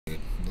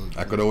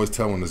I could always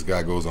tell when this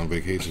guy goes on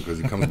vacation because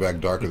he comes back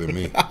darker than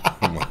me.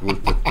 I'm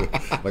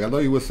like I know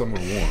you with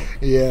someone warm.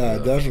 Yeah,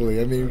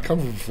 definitely. I mean,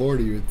 coming from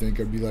Florida, you would think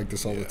I'd be like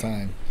this all the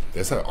time.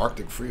 There's that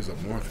Arctic freeze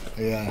up north.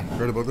 Yeah.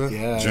 Heard about that?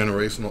 Yeah.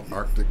 Generational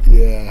Arctic.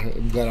 Yeah,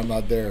 I'm glad I'm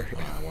not there.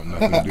 I want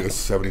nothing to do. It's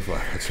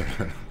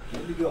 75.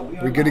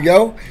 We good to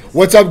go?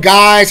 What's up,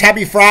 guys?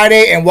 Happy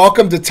Friday, and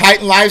welcome to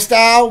Titan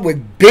Lifestyle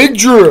with Big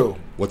Drew.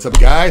 What's up,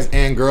 guys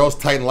and girls?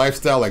 Titan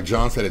Lifestyle, like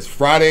John said, it's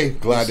Friday.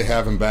 Glad to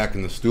have him back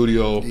in the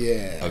studio.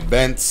 Yeah.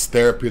 Events,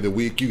 therapy of the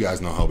week. You guys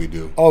know how we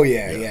do. Oh,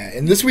 yeah.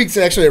 And this week's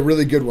actually a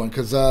really good one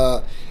because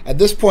at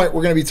this point,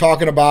 we're going to be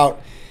talking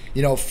about,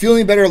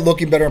 feeling better,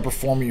 looking better, and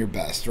performing your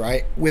best,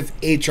 right? With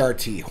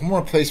HRT, hormone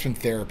replacement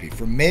therapy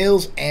for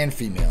males and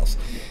females.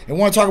 And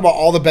we want to talk about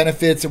all the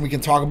benefits, and we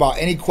can talk about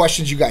any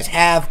questions you guys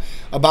have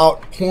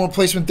about hormone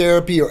replacement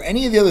therapy or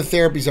any of the other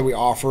therapies that we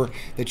offer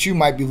that you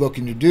might be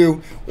looking to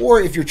do, or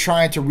if you're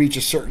trying to reach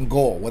a certain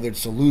goal, whether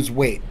it's to lose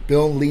weight,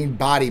 build lean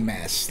body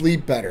mass,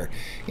 sleep better,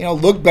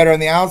 look better on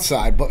the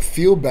outside, but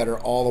feel better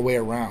all the way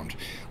around.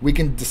 We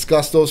can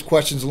discuss those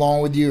questions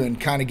along with you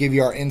and kind of give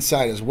you our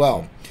insight as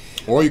well.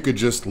 Or you could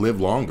just live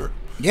longer.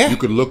 Yeah. You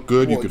could look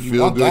good, you could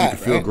feel good, you could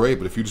feel right? great,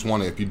 but if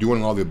you're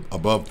doing all the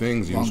above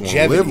things, you just want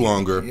to live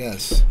longer.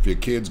 Yes. For your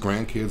kids,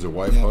 grandkids, or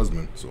wife,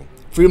 husband. So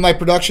Freedom Life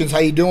Productions, how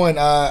you doing?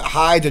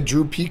 Hi to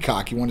Drew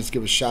Peacock. You want to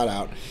give a shout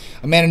out.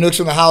 Amanda Nooks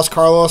in the house.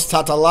 Carlos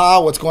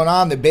Tatala, what's going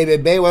on? The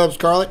Bay. What up,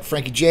 Scarlett?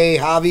 Frankie J,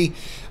 Javi,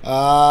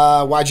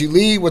 YG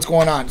Lee, what's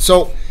going on?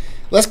 So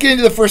let's get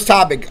into the first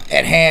topic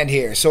at hand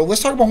here. So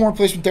let's talk about hormone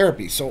replacement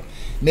therapy. So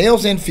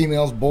males and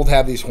females both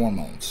have these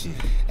hormones,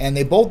 and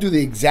they both do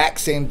the exact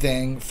same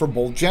thing for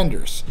both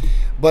genders.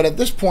 But at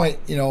this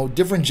point,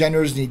 different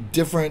genders need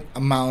different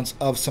amounts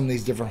of some of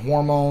these different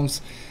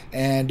hormones.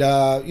 And,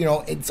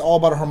 it's all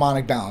about a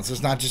harmonic balance.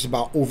 It's not just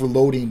about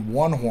overloading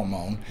one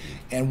hormone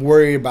and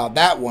worry about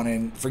that one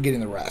and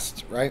forgetting the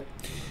rest, right?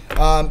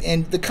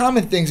 And the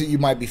common things that you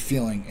might be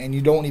feeling, and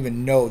you don't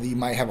even know that you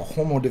might have a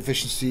hormone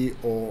deficiency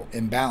or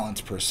imbalance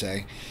per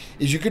se,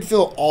 is you could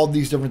feel all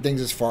these different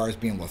things as far as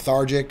being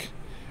lethargic,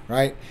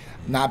 right?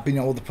 Not being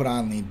able to put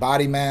on lean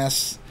body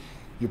mass.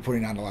 You're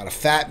putting on a lot of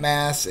fat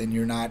mass, and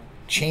you're not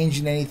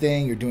changing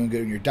anything. You're doing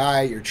good in your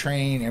diet, your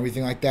training,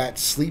 everything like that.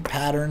 Sleep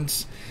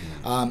patterns,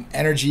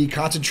 energy,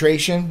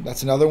 concentration.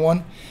 That's another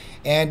one.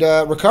 And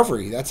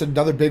recovery. That's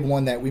another big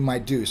one that we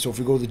might do. So if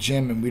we go to the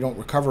gym and we don't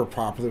recover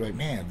properly, like,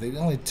 man, they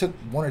only took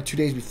 1 or 2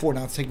 days before.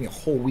 Now it's taking me a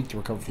whole week to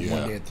recover from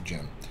 1 day at the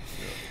gym.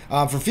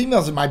 For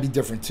females, it might be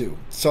different too.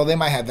 So they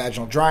might have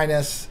vaginal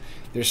dryness.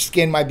 Their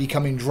skin might be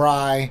becoming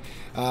dry.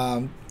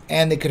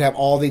 And they could have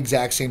all the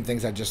exact same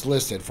things I just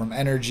listed, from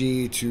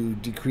energy to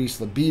decreased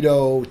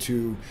libido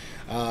to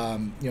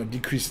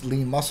decreased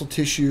lean muscle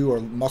tissue or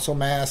muscle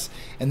mass,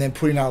 and then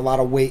putting on a lot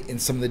of weight in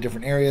some of the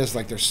different areas,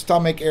 like their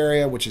stomach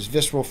area, which is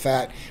visceral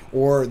fat,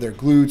 or their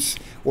glutes,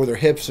 or their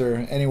hips,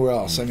 or anywhere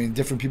else. I mean,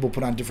 different people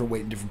put on different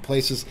weight in different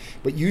places,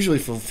 but usually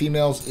for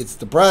females, it's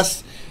the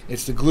breasts,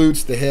 it's the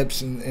glutes, the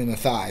hips, and the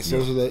thighs.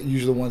 Those are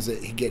usually the ones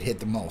that get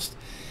hit the most.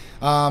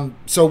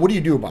 So what do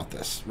you do about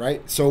this,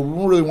 right? So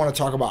we really want to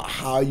talk about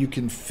how you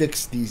can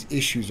fix these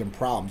issues and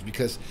problems,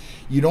 because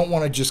you don't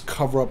want to just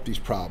cover up these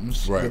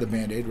problems with a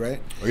Band-Aid,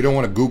 right? Or you don't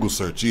want to Google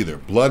search either.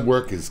 Blood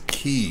work is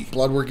key.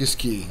 Blood work is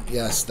key.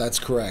 Yes, that's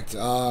correct.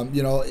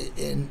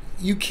 And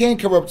you can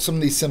cover up some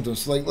of these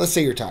symptoms. Like, let's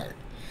say you're tired.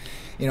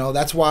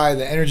 That's why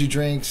the energy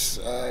drinks,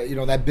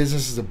 that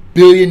business is a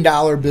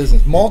billion-dollar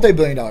business,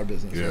 multi-billion-dollar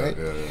business, right?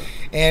 Yeah.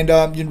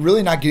 And you're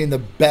really not getting the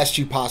best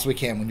you possibly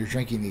can when you're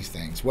drinking these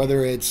things,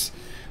 whether it's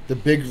the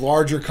big,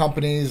 larger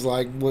companies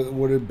like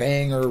what a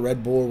Bang or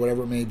Red Bull or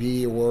whatever it may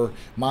be, or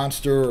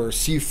Monster or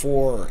C4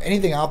 or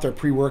anything out there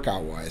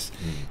pre-workout-wise.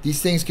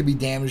 These things can be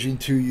damaging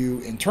to you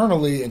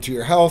internally and to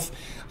your health.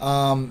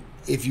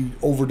 If you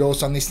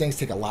overdose on these things,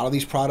 take a lot of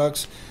these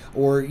products,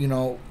 or,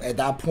 at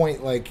that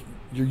point, like,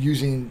 you're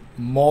using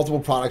multiple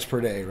products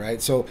per day,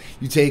 right? So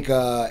you take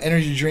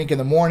energy drink in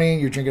the morning,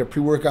 you're drinking a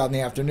pre-workout in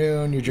the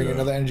afternoon, you're drinking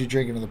another energy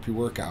drink, another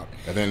pre-workout.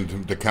 And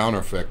then the counter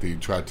effect, you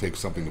try to take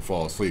something to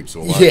fall asleep.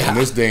 So in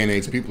this day and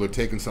age, people are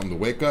taking something to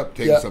wake up,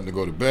 taking something to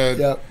go to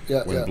bed.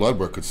 When blood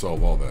work could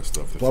solve all that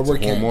stuff. If it's a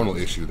hormonal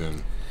issue,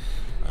 then,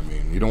 I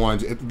mean, you don't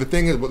want to. The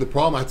thing is, the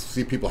problem I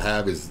see people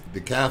have is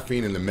the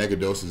caffeine and the mega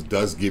doses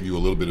does give you a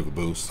little bit of a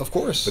boost. Of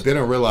course. But they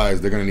don't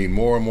realize they're going to need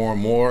more and more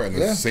and more, and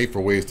there's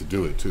safer ways to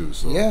do it too.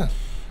 So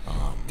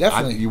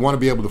definitely. You want to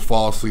be able to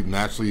fall asleep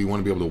naturally. You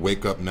want to be able to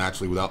wake up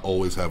naturally without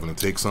always having to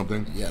take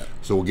something. Yeah.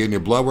 So we're getting your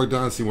blood work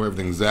done, seeing where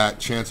everything's at.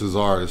 Chances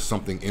are there's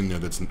something in there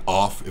that's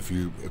off if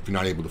you're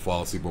not able to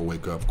fall asleep or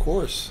wake up. Of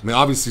course. I mean,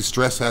 obviously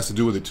stress has to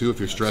do with it too. If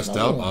you're stressed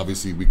out,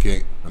 obviously we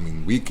can't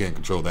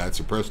control that. It's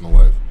your personal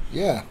life.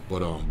 Yeah.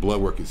 But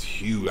blood work is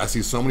huge. I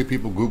see so many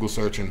people Google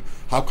searching,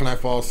 how can I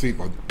fall asleep?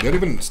 Or they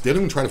don't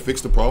even try to fix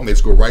the problem. They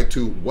just go right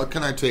to, what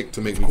can I take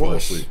to make me fall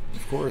asleep?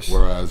 Of course.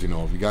 Whereas, if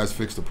you guys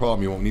fix the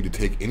problem, you won't need to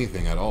take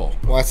anything at all.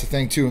 Well, that's the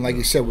thing too. And like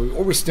you said, we're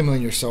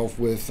overstimulating yourself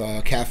with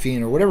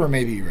caffeine or whatever it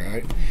may be,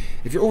 right?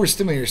 If you're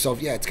overstimulating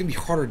yourself, it's going to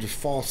be harder to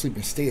fall asleep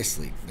and stay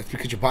asleep. That's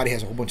because your body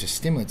has a whole bunch of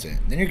stimulants in it.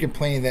 Then you're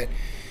complaining that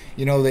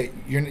you know, that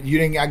you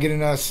didn't get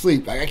enough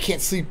sleep. Like, I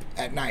can't sleep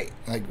at night.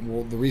 Like,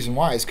 well, the reason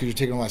why is because you're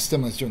taking a lot of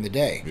stimulants during the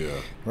day. Yeah.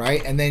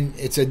 Right? And then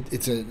it's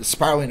a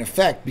spiraling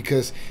effect,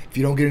 because if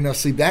you don't get enough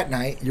sleep that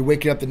night, you're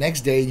waking up the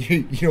next day,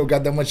 you don't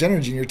got that much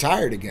energy and you're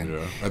tired again.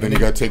 Yeah. And then you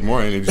got to take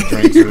more energy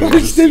drinks. You're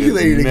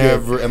stimulated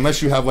again.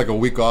 Unless you have like a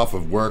week off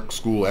of work,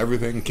 school,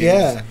 everything.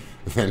 Yeah.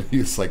 Then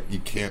it's like you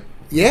can't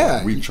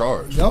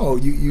recharge. No,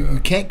 you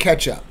can't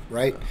catch up,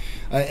 right?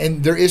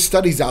 And there is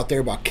studies out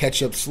there about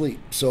catch-up sleep.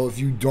 So if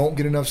you don't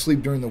get enough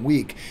sleep during the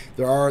week,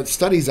 there are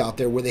studies out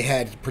there where they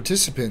had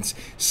participants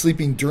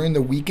sleeping during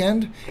the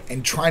weekend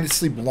and trying to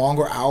sleep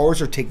longer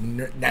hours or take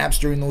naps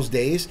during those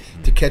days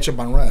to catch up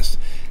on rest.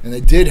 And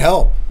it did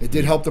help. It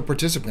did help the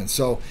participants.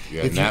 So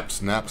yeah, naps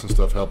and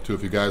stuff help too.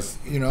 If you guys,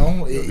 if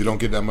you don't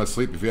get that much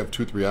sleep, if you have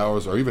 2-3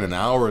 hours or even an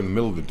hour in the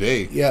middle of the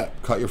day,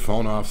 cut your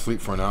phone off,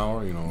 sleep for an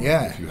hour.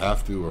 If you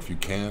have to or if you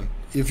can.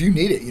 If you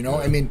need it,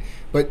 I mean,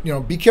 but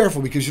be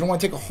careful, because you don't want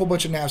to take a whole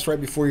bunch of naps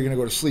right before you're going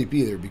to go to sleep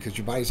either, because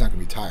your body's not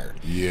going to be tired.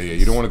 Yeah,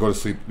 you don't want to go to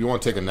sleep. You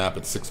want to take a nap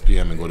at 6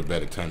 p.m. and go to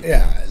bed at 10.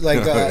 Yeah, like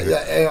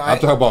I'm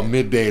talking about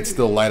midday. It's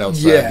still light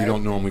outside. Yeah. You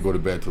don't normally go to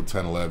bed till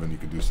 10, 11. You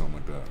could do something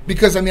like that.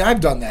 Because I mean,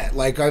 I've done that.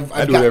 Like I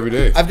do it every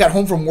day. I've got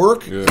home from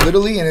work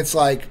literally, and it's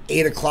like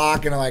 8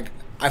 o'clock, and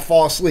I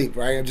fall asleep.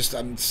 Right,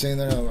 I'm sitting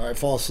there, I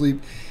fall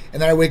asleep.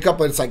 And then I wake up,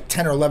 but it's like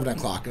 10 or 11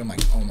 o'clock, and I'm like,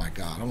 oh my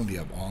God, I'm going to be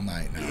up all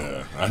night now.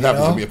 Yeah, that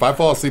happens to me. If I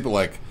fall asleep at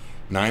like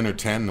 9 or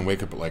 10 and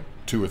wake up at like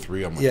 2 or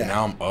 3, I'm like,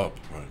 now I'm up.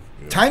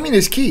 Timing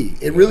is key.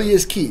 It really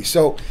is key.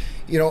 So,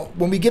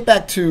 when we get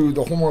back to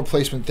the hormone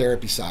replacement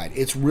therapy side,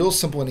 it's real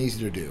simple and easy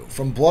to do.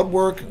 From blood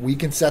work, we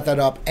can set that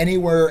up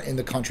anywhere in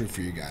the country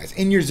for you guys,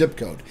 in your zip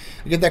code.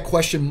 I get that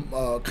question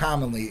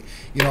commonly,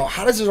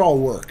 how does it all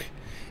work?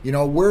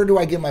 Where do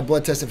I get my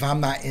blood test if I'm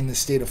not in the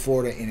state of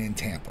Florida and in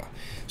Tampa?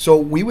 So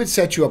we would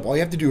set you up. All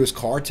you have to do is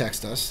call or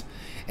text us.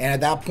 And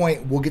at that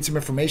point, we'll get some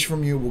information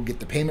from you. We'll get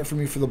the payment from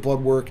you for the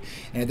blood work.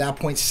 And at that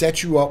point,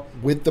 set you up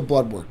with the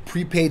blood work.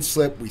 Prepaid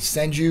slip we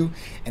send you.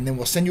 And then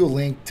we'll send you a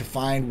link to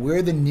find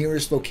where the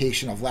nearest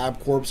location of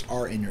LabCorps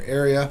are in your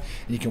area.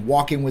 And you can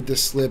walk in with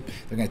this slip.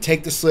 They're going to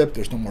take the slip.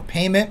 There's no more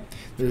payment.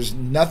 There's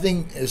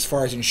nothing as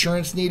far as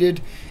insurance needed.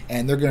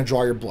 And they're going to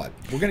draw your blood.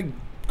 We're going to...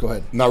 Go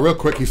ahead. Now, real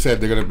quick, he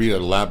said they're going to be at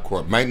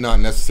LabCorp. Might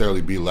not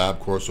necessarily be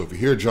LabCorp. So if you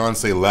hear John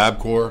say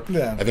LabCorp,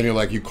 and then you're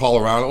like, you call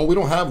around, oh, we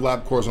don't have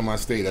LabCorps in my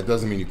state. That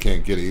doesn't mean you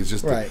can't get it. It's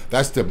just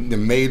that's the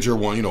major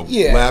one.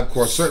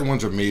 LabCorp. Certain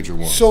ones are major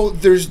ones. So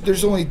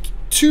there's only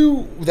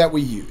two that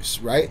we use,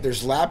 right?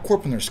 There's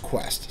LabCorp and there's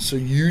Quest. So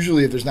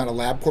usually, if there's not a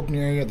LabCorp in the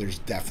area, there's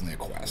definitely a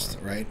Quest,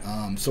 right?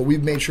 So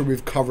we've made sure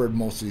we've covered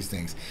most of these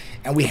things,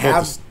 and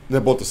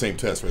they're both the same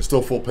test, right?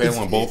 Still full panel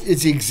on both.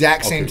 It's the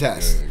exact same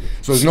test.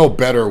 So there's no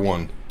better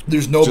one.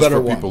 There's no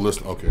better one. People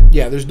listen. Okay.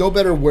 Yeah, there's no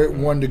better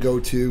one to go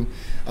to.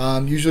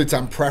 Usually it's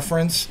on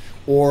preference,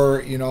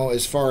 or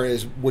as far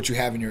as what you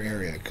have in your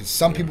area, because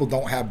some people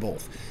don't have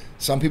both.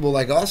 Some people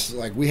like us,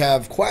 like we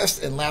have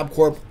Quest and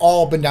LabCorp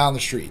all up and down the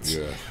streets.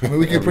 Yeah. I mean,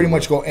 we can pretty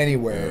much go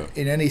anywhere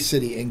in any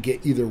city and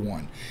get either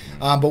one.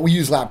 But we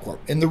use LabCorp,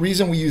 and the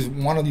reason we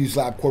want to use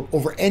LabCorp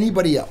over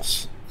anybody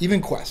else,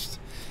 even Quest,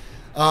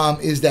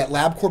 is that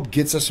LabCorp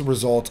gets us a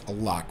result a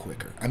lot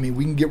quicker. I mean,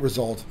 we can get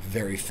results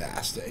very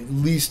fast. At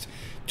least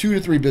 2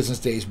 to 3 business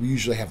days, we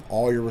usually have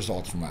all your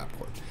results from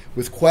LabCorp.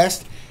 With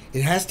Quest,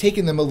 it has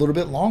taken them a little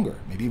bit longer,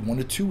 maybe 1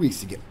 to 2 weeks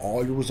to get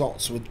all your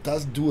results. So it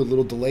does do a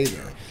little delay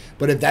there.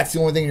 But if that's the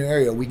only thing in your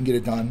area, we can get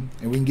it done,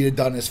 and we can get it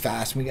done as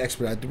fast, and we can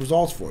expedite the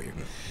results for you.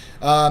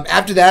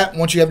 After that,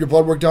 once you have your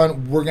blood work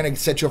done, we're going to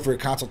set you up for a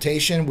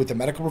consultation with the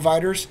medical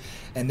providers,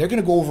 and they're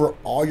going to go over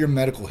all your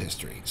medical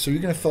history. So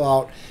you're going to fill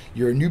out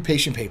your new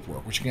patient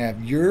paperwork, which you're going to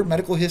have your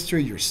medical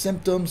history, your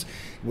symptoms,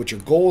 what your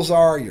goals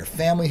are, your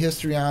family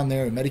history on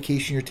there, the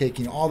medication you're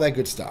taking, all that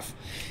good stuff.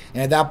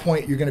 And at that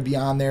point, you're going to be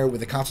on there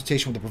with a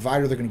consultation with the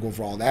provider. They're going to go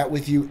over all that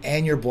with you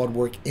and your blood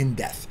work in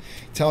depth,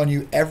 telling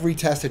you every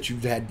test that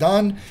you've had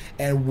done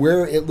and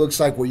where it looks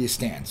like where you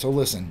stand. So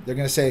listen, they're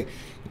going to say,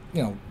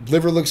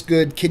 liver looks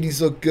good,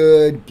 kidneys look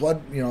good,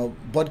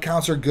 blood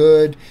counts are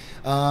good,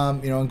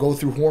 and go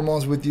through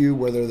hormones with you,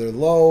 whether they're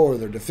low or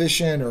they're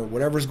deficient or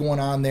whatever's going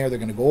on there. They're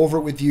going to go over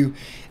it with you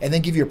and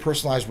then give you a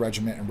personalized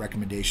regimen and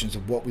recommendations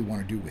of what we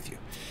want to do with you.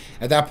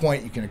 At that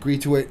point, you can agree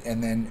to it,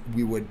 and then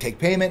we would take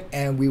payment,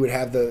 and we would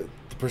have the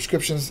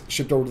prescriptions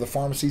shipped over to the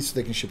pharmacy so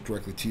they can ship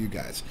directly to you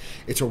guys.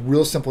 It's a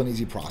real simple and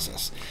easy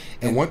process.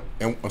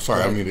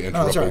 Sorry, I don't mean to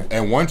interrupt. No,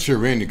 and once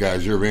you're in, you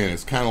guys, you're in.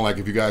 It's kind of like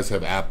if you guys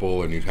have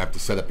Apple and you have to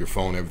set up your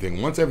phone,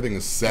 everything. Once everything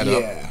is set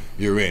up,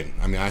 you're in.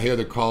 I mean, I hear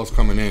the calls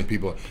coming in.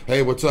 People,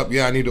 hey, what's up?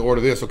 Yeah, I need to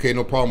order this. Okay,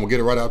 no problem. We'll get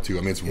it right out to you.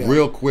 I mean, it's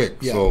real quick.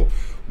 Yeah. So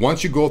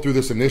once you go through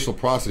this initial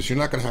process, you're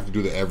not going to have to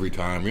do that every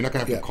time. You're not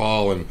going to have to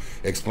call and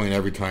explain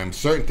every time.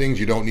 Certain things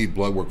you don't need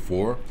blood work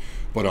for.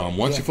 But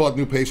once you fill out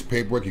new patient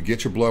paperwork, you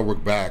get your blood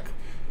work back.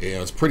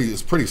 It's pretty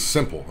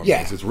simple. I mean,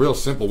 it's real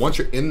simple. Once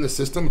you're in the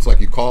system, it's like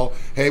you call,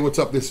 hey, what's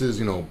up? This is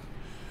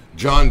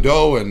John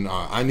Doe, and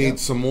I need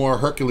some more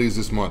Hercules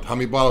this month. How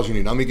many bottles you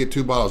need? Let me get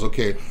 2 bottles.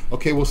 Okay,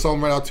 we'll sell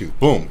them right out to you.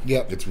 Boom.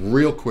 Yep. It's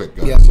real quick,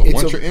 guys. So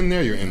once you're in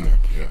there, you're in there.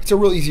 Yeah. It's a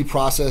real easy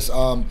process.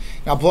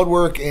 Now, blood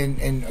work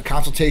and a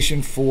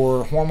consultation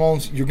for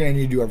hormones, you're going to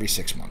need to do every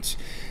 6 months.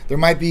 There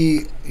might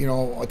be,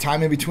 a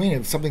time in between.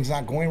 If something's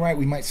not going right,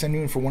 we might send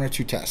you in for 1 or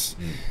 2 tests.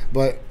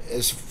 But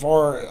as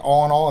far,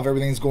 all in all, if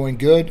everything's going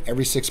good,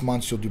 every 6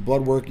 months you'll do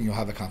blood work and you'll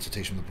have a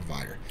consultation with the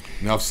provider.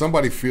 Now, if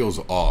somebody feels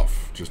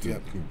off,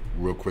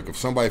 real quick, if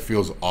somebody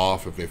feels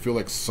off, if they feel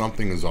like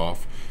something is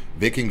off,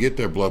 they can get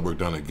their blood work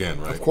done again,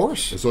 right? Of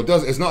course. So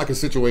it's not like a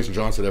situation,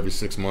 John said, every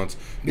 6 months.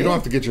 You don't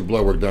have to get your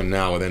blood work done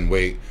now and then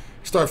wait.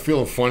 Start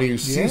feeling funny, you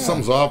see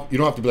something's off, you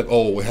don't have to be like,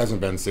 oh, it hasn't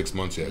been 6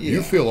 months yet.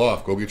 You feel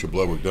off, go get your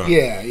blood work done.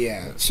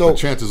 So but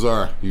chances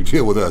are, you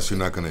deal with us, you're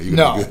not going to be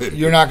good.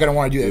 You're not going to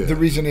want to do that. The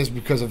reason is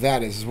because of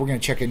that is we're going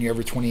to check in you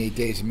every 28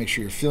 days and make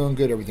sure you're feeling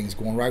good, everything's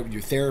going right with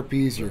your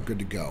therapies, you're good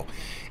to go.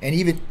 And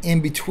even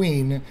in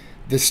between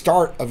the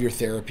start of your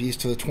therapies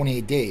to the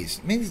 28 days,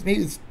 maybe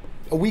it's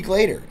a week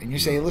later, and you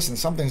say, listen,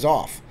 something's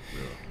off.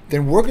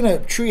 Then we're going to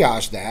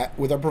triage that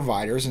with our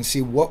providers and see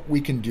what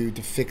we can do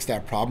to fix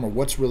that problem or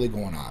what's really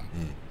going on.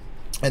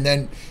 And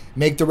then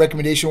make the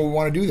recommendation what we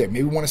want to do there.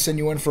 Maybe we want to send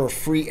you in for a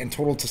free and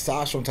total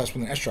testosterone test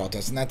with an estradiol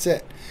test, and that's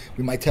it.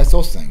 We might test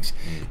those things.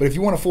 But if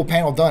you want a full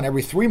panel done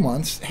every 3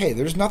 months, hey,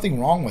 there's nothing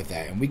wrong with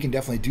that, and we can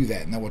definitely do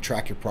that, and then we'll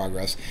track your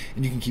progress,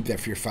 and you can keep that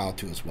for your file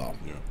too as well.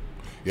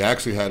 Yeah, I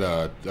actually had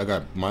I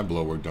got my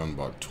blood work done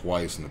about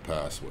twice in the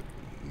past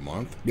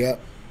month.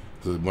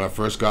 When I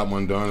first got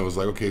one done, it was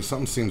like, okay,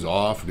 something seems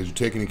off. Did you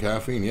take any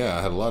caffeine? Yeah,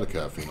 I had a lot of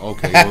caffeine.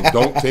 Okay, well,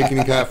 don't take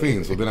any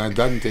caffeine. So then I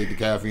didn't take the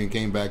caffeine,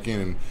 came back in,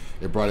 and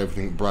it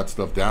brought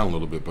stuff down a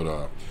little bit.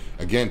 But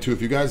again, too,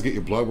 if you guys get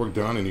your blood work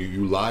done and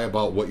you lie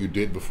about what you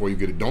did before you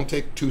get it, don't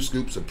take 2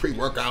 scoops of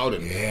pre-workout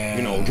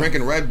and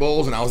drinking Red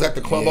Bulls and I was at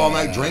the club all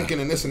night drinking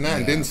and this and that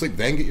and didn't sleep.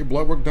 Then get your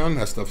blood work done.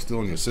 That stuff's still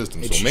in your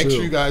system. So make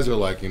sure you guys are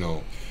like,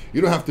 you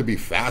don't have to be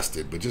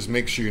fasted, but just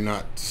make sure you're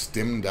not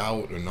stimmed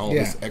out and all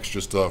this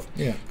extra stuff.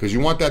 Because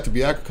you want that to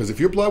be accurate. Because if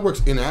your blood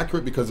work's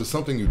inaccurate because of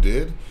something you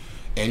did,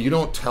 and you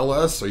don't tell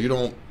us or you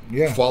don't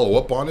follow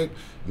up on it,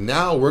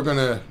 now we're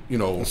gonna,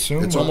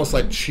 assume it's almost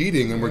like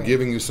cheating, and we're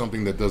giving you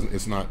something that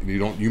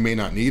you may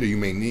not need or you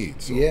may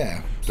need. So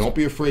don't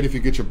be afraid if you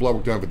get your blood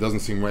work done if it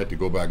doesn't seem right to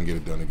go back and get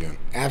it done again.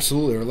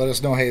 Absolutely, or let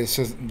us know. Hey, this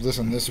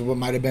is what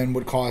might have been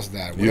what caused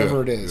that.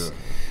 Whatever it is.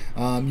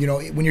 When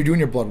you're doing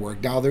your blood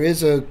work, now there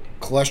is a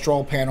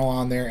cholesterol panel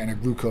on there and a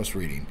glucose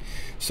reading.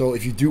 So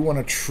if you do want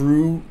a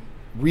true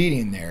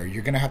reading there,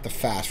 you're going to have to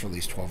fast for at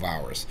least 12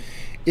 hours.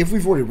 If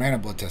we've already ran a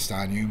blood test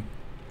on you,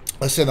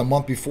 let's say the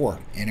month before,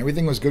 and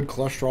everything was good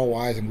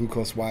cholesterol-wise and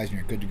glucose-wise, and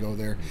you're good to go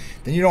there,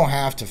 then you don't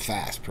have to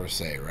fast per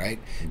se, right?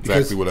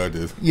 Exactly what I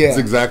did. Yeah. That's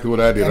exactly what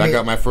I did. I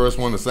got my first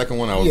one. The second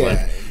one, I was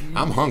like,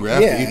 I'm hungry.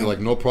 I have to eat. Like,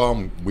 no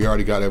problem. We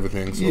already got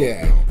everything. So,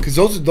 because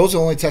those are the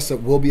only tests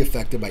that will be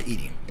affected by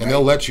eating. And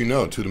they'll let you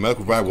know, too. The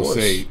medical provider will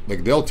say,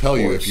 like, they'll tell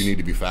you if you need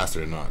to be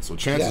fasted or not. So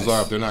chances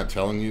are, if they're not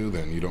telling you,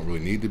 then you don't really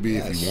need to be.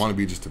 If you want to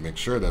be just to make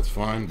sure, that's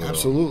fine. But,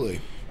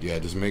 absolutely.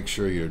 Just make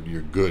sure you're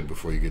good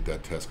before you get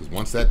that test. Because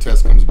once that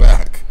test comes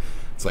back,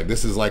 it's like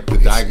this is like the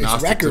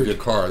diagnostics of your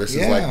car. This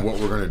is like what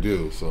we're gonna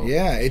do. So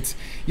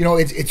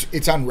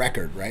it's on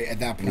record, right?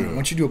 At that point,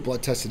 once you do a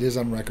blood test, it is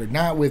on record.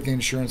 Not with the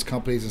insurance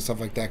companies and stuff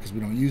like that because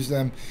we don't use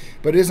them,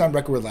 but it is on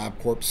record with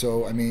LabCorp.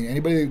 So I mean,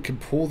 anybody can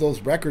pull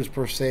those records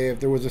per se if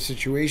there was a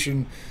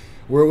situation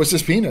where it was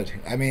subpoenaed.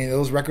 I mean,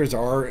 those records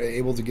are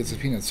able to get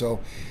subpoenaed.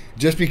 So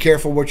just be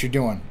careful what you're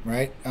doing,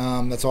 right?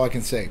 That's all I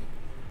can say.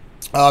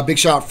 Big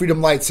shout out, Freedom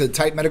Light said,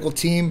 Titan Medical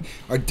team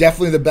are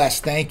definitely the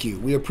best. Thank you.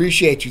 We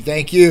appreciate you.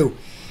 Thank you.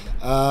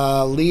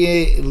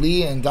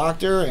 Lee and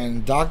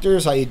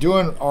doctors, how you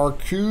doing?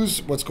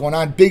 RQs, what's going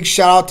on? Big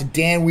shout out to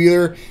Dan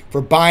Wheeler for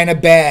buying a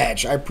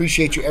badge. I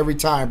appreciate you every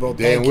time, bro.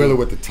 Dan Wheeler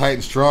with the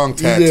Titan Strong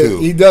tattoo.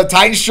 He does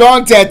Titan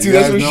Strong tattoo,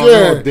 that's for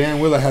sure. No,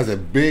 Dan Wheeler has a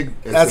big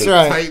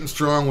Titan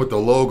Strong with the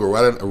logo,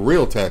 right? A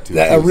real tattoo.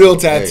 A real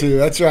tattoo,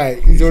 that's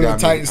right. He's one of the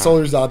Titan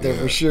soldiers out there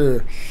for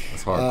sure.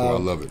 Hardcore, I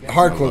love it.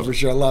 Hardcore for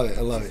sure, I love it.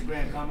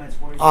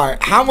 All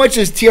right, how much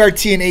is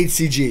TRT and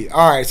HCG?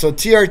 All right, so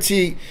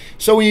TRT.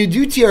 So when you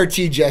do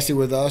TRT, Jesse,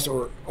 with us,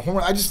 or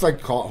hormone, I just like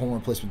to call it hormone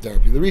replacement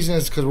therapy. The reason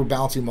is because we're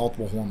balancing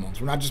multiple hormones.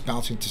 We're not just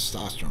balancing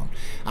testosterone.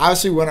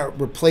 Obviously, we want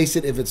to replace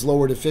it if it's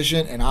lower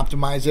deficient and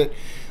optimize it,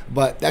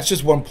 but that's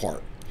just one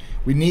part.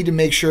 We need to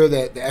make sure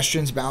that the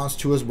estrogen's balanced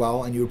too as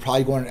well, and you would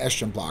probably go on an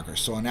estrogen blocker.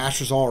 So an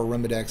anastrozole or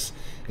Arimidex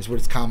is what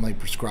it's commonly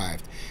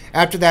prescribed.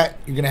 After that,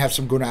 you're going to have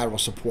some gonadal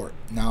support.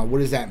 Now, what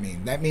does that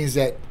mean? That means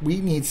that we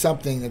need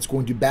something that's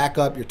going to back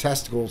up your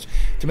testicles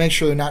to make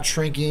sure they're not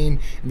shrinking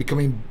and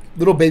becoming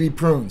little baby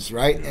prunes,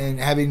 right? And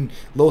having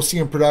low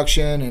semen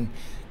production and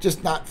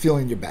just not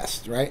feeling your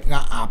best, right?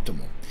 Not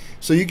optimal.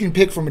 So you can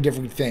pick from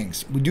different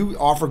things. We do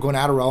offer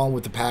gonadorelin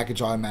with the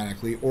package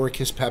automatically, or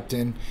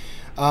kisspeptin,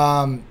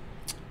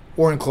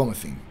 or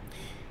enclomiphene.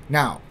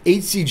 Now,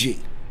 HCG.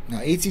 Now,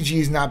 HCG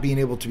is not being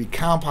able to be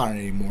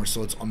compounded anymore,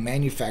 so it's a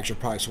manufactured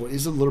product, so it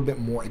is a little bit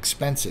more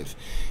expensive.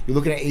 You're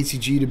looking at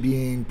HCG to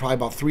being probably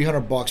about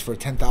 $300 for a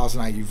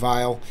 10,000 IU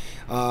vial.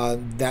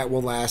 That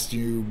will last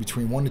you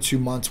between 1 to 2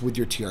 months with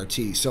your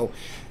TRT. So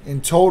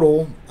in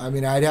total, I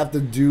mean, I'd have to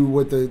do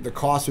what the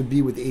cost would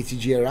be with the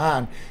HCG added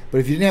on, but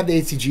if you didn't have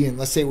the HCG, and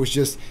let's say it was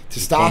just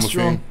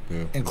testosterone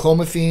and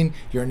clomiphene,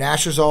 your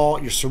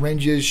anastrozole, your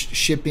syringes,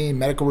 shipping,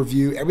 medical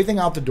review, everything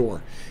out the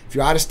door. If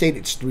you're out of state,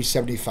 it's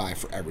 $375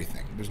 for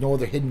everything. There's no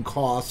other hidden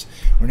costs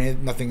or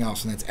nothing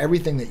else, and that's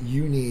everything that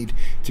you need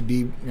to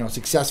be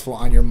successful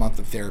on your month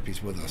of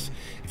therapies with us.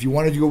 If you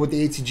wanted to go with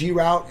the HCG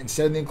route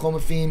instead of the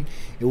clomiphene,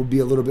 it would be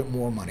a little bit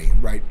more money,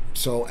 right?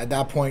 So at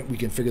that point, we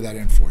can figure that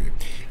in for you.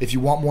 If you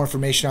want more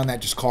information on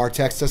that, just call or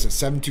text us at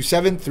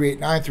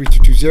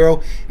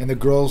 727-389-3220, and the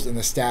girls and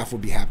the staff will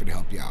be happy to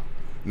help you out.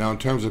 Now, in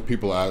terms of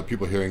people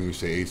hearing you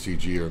say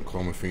HCG or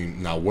clomiphene,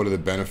 now what are the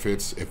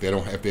benefits if they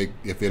don't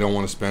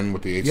want to spend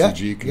with the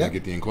HCG? Can they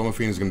get the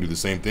clomiphene? Is going to do the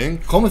same thing?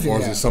 Clomiphene, or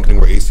is it something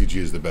where HCG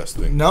is the best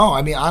thing? No,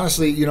 I mean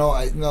honestly,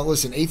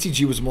 listen,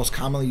 HCG was the most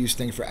commonly used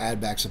thing for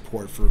add back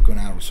support, for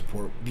gonadal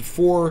support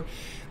before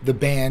the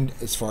ban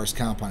as far as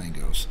compounding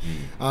goes,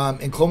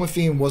 and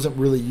clomiphene wasn't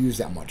really used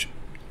that much.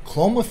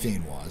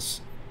 Clomiphene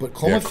was. But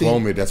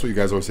Clomid, that's what you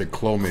guys always say,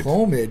 Clomid.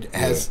 Clomid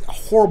has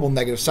horrible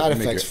negative side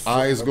effects. Your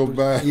eyes go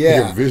bad,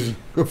 your vision.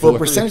 For a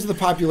percentage of the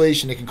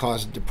population, it can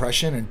cause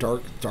depression and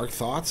dark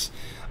thoughts.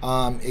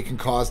 It can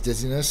cause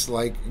dizziness,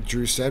 like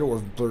Drew said, or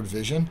blurred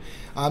vision.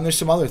 There's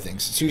some other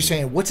things. So you're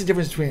saying, what's the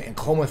difference between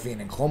clomiphene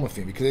and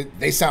clomiphene? Because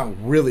they sound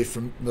really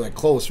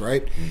close,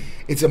 right?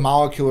 It's a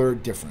molecular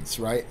difference,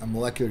 right? A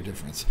molecular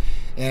difference.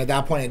 And at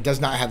that point, it does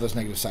not have those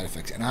negative side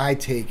effects. And I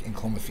take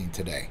clomiphene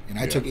today. And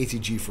I took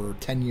HCG for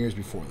 10 years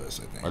before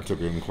this, I think. I took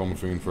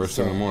clomiphene first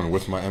thing in the morning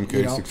with my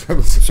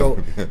MK676. So,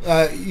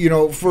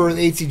 for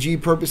the HCG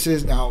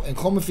purposes, now, and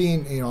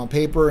clomiphene, on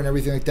paper and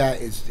everything like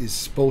that is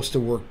supposed to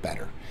work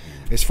better,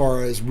 as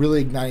far as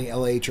really igniting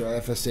LH or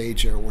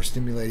FSH or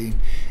stimulating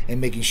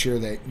and making sure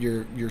that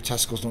your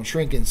testicles don't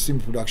shrink and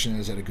semen production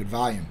is at a good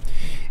volume.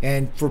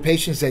 And for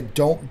patients that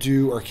don't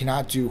do or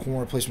cannot do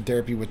hormone replacement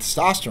therapy with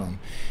testosterone,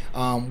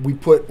 we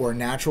put, or a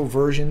natural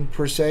version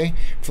per se,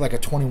 for like a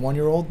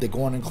 21-year-old, they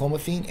go on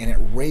clomiphene and it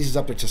raises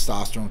up their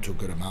testosterone to a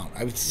good amount.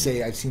 I would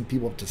say I've seen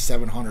people up to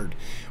 700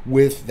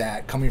 with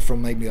that, coming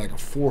from maybe like a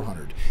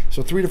 400.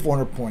 So 300 to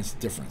 400 points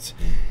difference.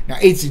 Now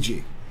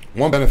HCG.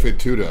 One benefit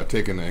too to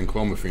taking the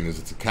clomiphene is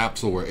it's a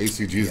capsule where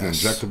HCG is an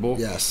injectable.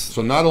 Yes.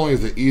 So not only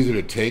is it easier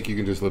to take, you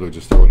can just literally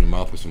just throw it in your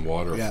mouth with some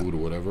water or food or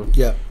whatever.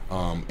 Yeah.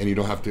 And you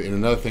don't have to. And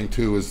another thing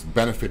too is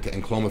benefit to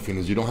clomiphene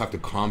is you don't have to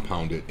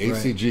compound it.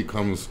 HCG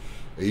comes.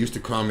 It used to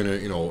come in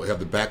have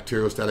the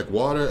bacteriostatic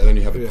water, and then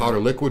you have the powder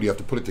liquid. You have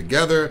to put it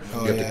together.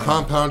 You have to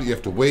compound it. You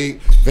have to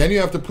wait. Then you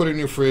have to put it in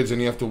your fridge, and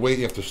you have to wait.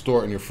 You have to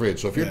store it in your fridge.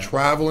 So if you're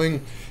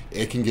traveling,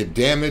 it can get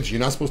damaged.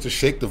 You're not supposed to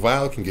shake the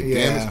vial. It can get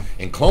damaged.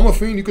 And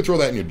clomiphene, you could throw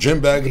that in your gym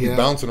bag and be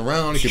bouncing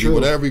around. It could be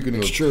whatever. You can.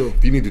 It's true.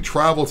 If you need to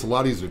travel, it's a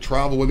lot easier to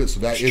travel with it.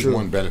 So that is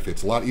one benefit.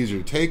 It's a lot easier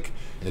to take,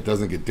 and it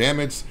doesn't get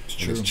damaged.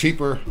 It's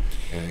cheaper,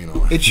 and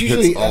it's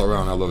usually all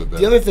around. I love it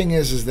better. The other thing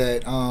is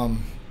that.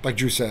 Like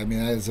Drew said, I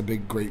mean, that is a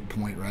great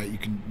point, right?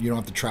 You don't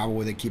have to travel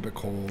with it, keep it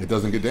cold. It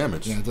doesn't get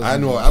damaged. Yeah,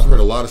 I've heard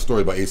a lot of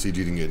stories about HCG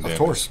getting damaged. Of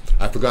course.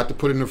 I forgot to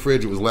put it in the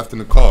fridge, it was left in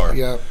the car.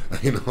 Yeah.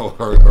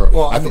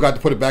 I forgot to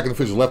put it back in the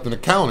fridge, it was left in the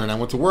counter, and I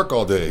went to work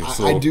all day.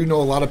 So. I do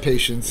know a lot of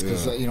patients,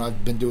 because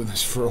I've been doing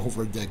this for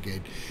over a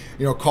decade.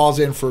 Calls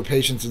in for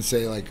patients and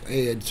say, like,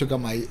 hey, I took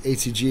out my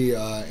HCG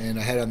and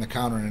I had it on the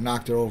counter and I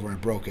knocked it over and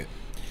broke it.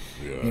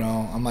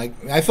 Yeah. I'm like,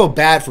 I feel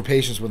bad for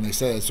patients when they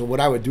say it. So what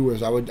I would do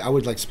is I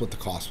would like split the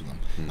cost with them.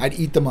 I'd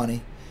eat the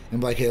money and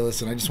be like, hey,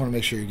 listen, I just want to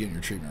make sure you're getting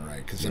your treatment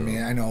right, because I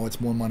mean, I know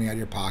it's more money out of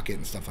your pocket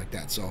and stuff like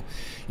that. So,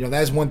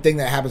 that is one thing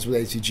that happens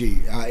with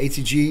HCG.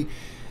 HCG,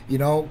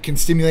 can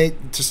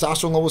stimulate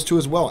testosterone levels too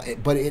as well,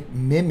 but it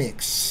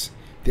mimics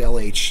the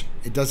LH.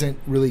 It doesn't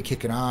really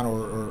kick it on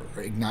or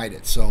ignite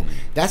it. So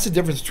that's the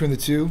difference between the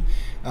two.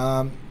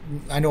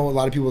 I know a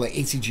lot of people like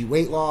HCG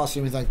weight loss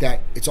and everything like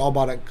that. It's all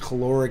about a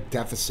caloric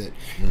deficit.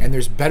 And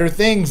there's better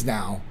things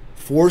now,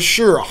 for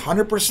sure,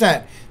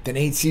 100%, than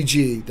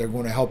HCG. They're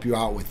going to help you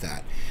out with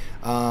that.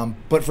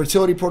 But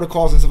fertility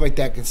protocols and stuff like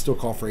that can still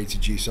call for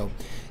HCG. So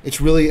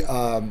it's really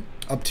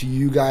up to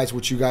you guys,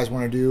 what you guys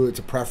want to do. It's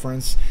a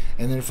preference,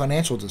 and then a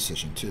financial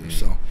decision too.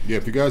 So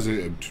if you guys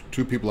are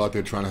two people out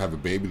there trying to have a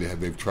baby,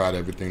 they've tried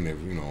everything. They've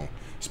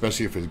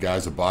especially if his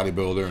guy's a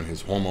bodybuilder and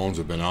his hormones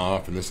have been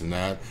off and this and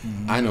that.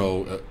 I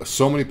know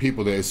so many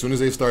people that as soon as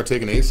they start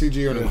taking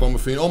HCG or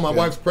clomiphene, my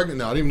wife's pregnant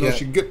now. I didn't even know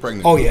she could get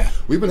pregnant.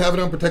 We've been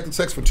having unprotected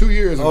sex for 2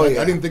 years, and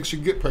I didn't think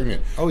she'd get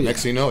pregnant.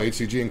 Next thing you know,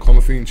 HCG and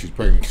clomiphene, she's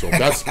pregnant. So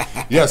that's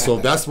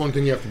so that's one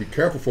thing you have to be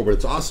careful for, but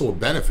it's also a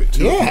benefit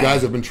too. If you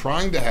guys have been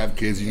trying to have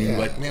kids, and you're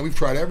like, man, we've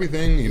tried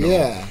everything.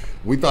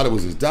 We thought it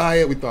was his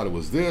diet. We thought it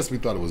was this. We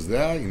thought it was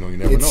that. You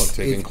never know.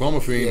 Taking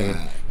clomiphene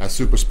and that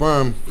super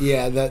sperm.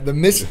 Yeah, the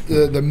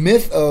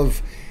myth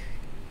of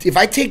if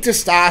I take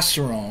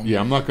testosterone,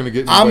 I'm not going to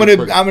get. I'm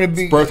gonna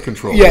be birth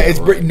control. Yeah,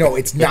 no,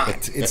 it's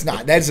not. It's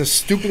not. That is the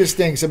stupidest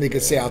thing somebody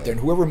could say out there.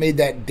 And whoever made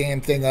that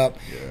damn thing up,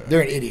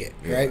 they're an idiot,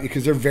 right?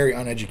 Because they're very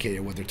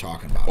uneducated what they're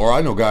talking about. Or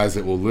I know guys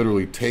that will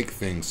literally take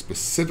things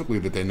specifically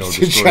that they know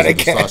destroys the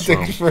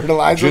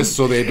testosterone, just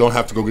so they don't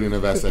have to go get a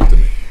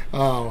vasectomy.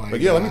 Oh my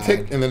God. Let me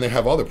take, and then they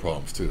have other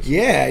problems too. So.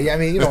 Yeah. I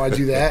mean, you don't want to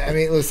do that. I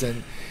mean,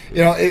 listen.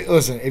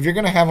 Listen, if you're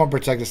going to have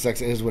unprotected sex,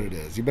 it is what it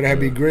is. You better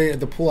be great at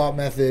the pull-out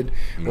method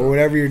or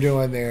whatever you're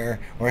doing there,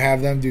 or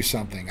have them do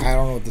something. I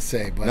don't know what to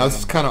say. But now, this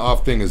is kind of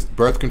off thing. Is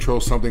birth control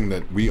something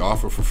that we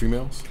offer for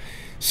females?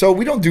 So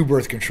we don't do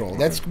birth control.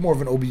 That's more of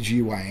an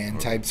OBGYN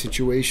type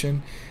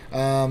situation.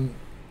 In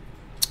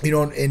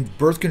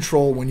birth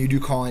control, when you do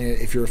call in,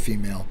 if you're a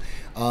female,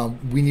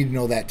 we need to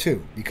know that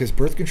too, because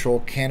birth control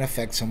can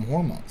affect some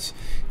hormones.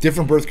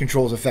 Different birth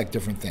controls affect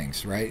different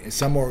things, right?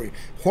 Some are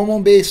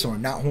hormone-based, some are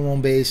not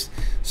hormone-based,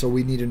 so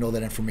we need to know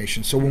that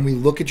information. So when we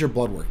look at your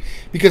blood work,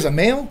 because a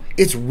male,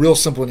 it's real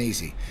simple and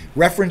easy.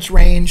 Reference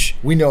range,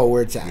 we know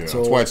where it's at. Yeah, so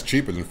that's why it's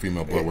cheaper than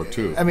female blood work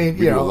too. I mean,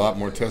 we do a lot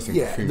more testing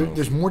for females.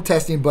 There's more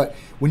testing, but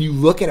when you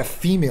look at a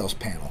female's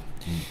panel,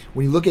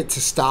 when you look at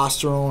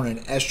testosterone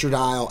and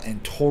estradiol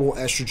and total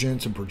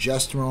estrogens and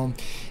progesterone,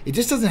 it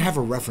just doesn't have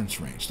a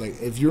reference range.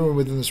 Like, if you're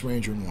within this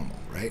range, you're normal,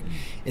 right?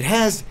 It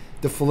has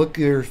the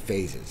follicular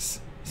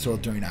phases. So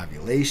during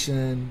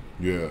ovulation,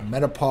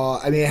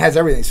 menopause, I mean, it has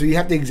everything. So you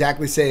have to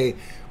exactly say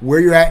where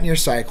you're at in your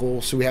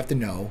cycle, so we have to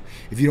know.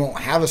 If you don't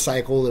have a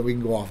cycle, then we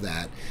can go off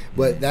that.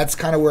 But that's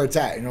kind of where it's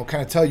at. And it'll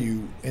kind of tell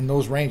you in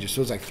those ranges.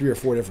 So it's like 3 or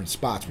 4 different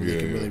spots where they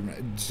can really,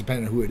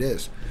 depending on who it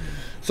is.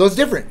 So it's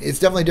different. It's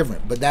definitely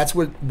different. But that's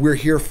what we're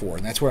here for.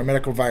 And that's what our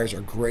medical providers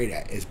are great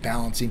at, is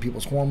balancing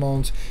people's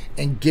hormones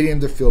and getting them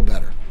to feel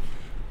better.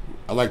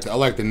 I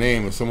like the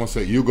name. If someone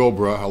said, "You go,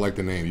 bruh," I like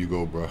the name. You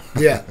go, bruh.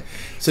 Yeah.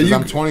 So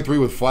I'm 23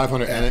 with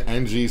 500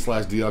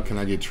 NG/DL. Can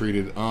I get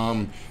treated?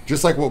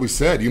 Just like what we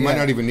said, you might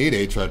not even need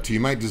HRT. You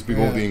might just be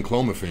over the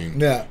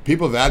enclomiphene. Yeah.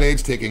 People that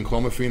age take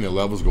enclomiphene, their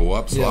levels go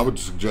up. So I would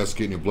suggest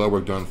getting your blood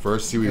work done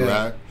first. See where you're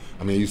at.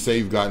 I mean, you say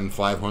you've gotten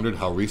 500.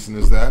 How recent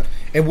is that?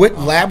 And what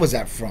lab was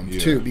that from,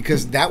 too?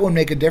 Because that would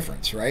make a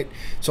difference, right?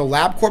 So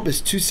LabCorp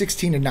is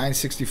 216 to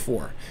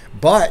 964.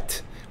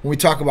 But when we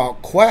talk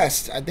about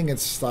Quest, I think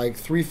it's like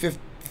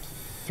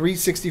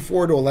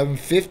 364 to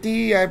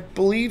 1150, I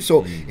believe.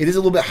 So it is a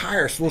little bit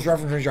higher. So those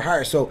reference ranges are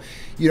higher. So,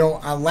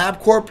 on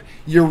LabCorp,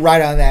 you're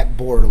right on that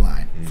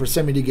borderline for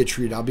somebody to get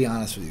treated. I'll be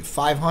honest with you.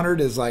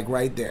 500 is like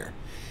right there.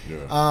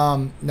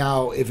 Yeah.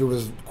 Now, if it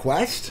was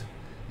Quest,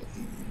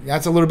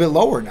 that's a little bit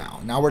lower now.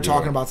 Now we're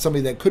talking about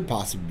somebody that could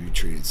possibly be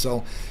treated.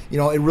 So, it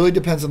really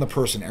depends on the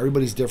person.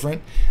 Everybody's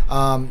different.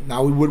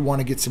 Now, we would want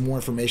to get some more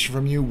information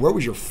from you. Where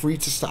was your free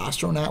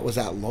testosterone at? Was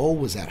that low?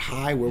 Was that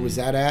high? Where was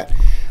that at?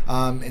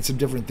 And some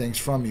different things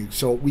from you.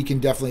 So we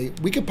could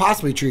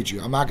possibly treat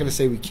you. I'm not going to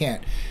say we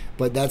can't,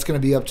 but that's going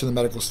to be up to the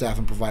medical staff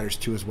and providers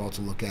too as well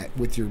to look at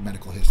with your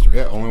medical history.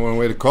 Yeah, only one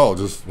way to call.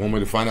 Just one way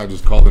to find out.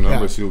 Just call the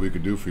number, see what we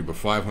could do for you. But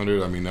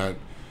 500, I mean,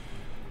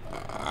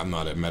 I'm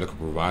not a medical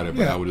provider,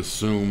 but I would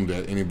assume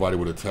that anybody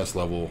with a test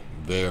level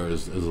there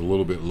is a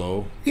little bit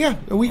low. Yeah,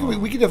 we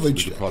could definitely.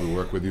 We could probably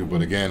work with you,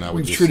 but again,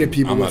 we've treated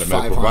people. I'm not a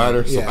medical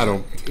provider, so I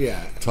don't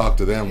talk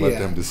to them. Let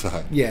them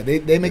decide. Yeah,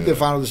 they make the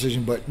final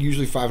decision, but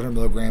usually 500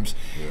 milligrams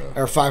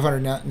or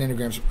 500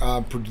 nanograms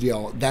per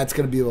DL. That's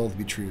going to be able to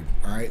be treated.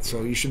 All right,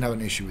 so you shouldn't have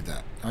an issue with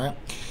that. All right.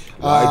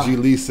 YG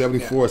Lee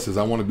 74 says,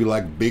 "I want to be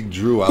like Big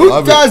Drew."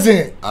 Who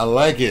doesn't? I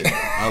like it.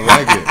 I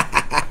like it.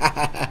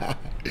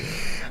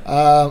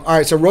 All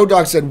right, so Road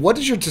Dog said, what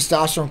does your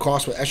testosterone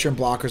cost with estrogen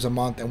blockers a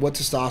month, and what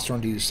testosterone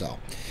do you sell?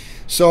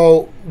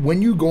 So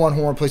when you go on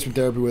hormone replacement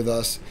therapy with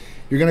us,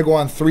 you're going to go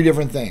on 3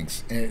 different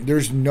things. And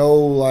there's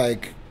no,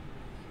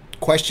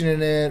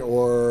 questioning it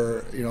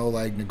or,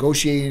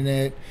 negotiating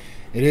it.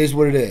 It is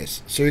what it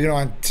is. So you're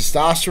going to go on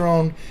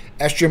testosterone,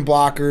 estrogen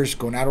blockers,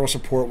 gonadal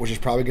support, which is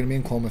probably going to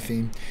be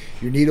enclomiphene.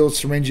 Your needles,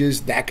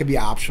 syringes, that could be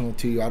optional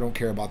to you. I don't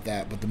care about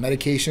that. But the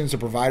medications, the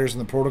providers,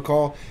 and the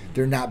protocol,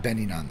 they're not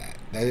bending on that.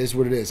 That is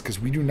what it is, because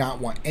we do not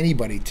want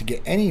anybody to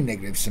get any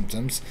negative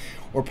symptoms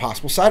or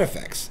possible side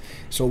effects.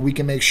 So we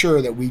can make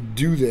sure that we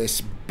do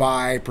this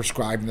by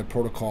prescribing the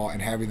protocol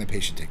and having the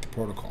patient take the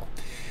protocol.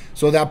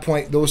 So at that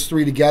point, those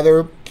 3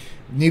 together,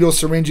 needles,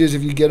 syringes,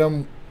 if you get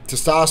them,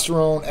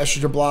 testosterone,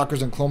 estrogen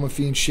blockers, and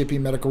clomiphene,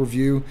 shipping, medical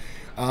review,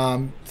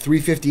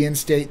 $350 in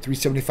state,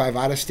 $375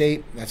 out of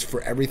state. That's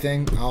for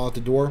everything, all at the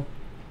door.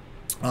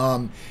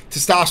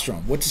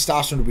 Testosterone. What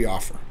testosterone do we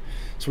offer?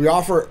 So we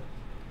offer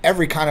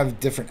every kind of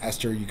different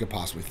ester you could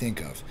possibly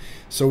think of.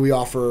 So we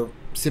offer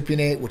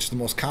cypionate, which is the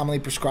most commonly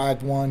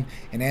prescribed one,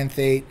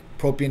 enanthate,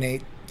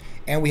 propionate,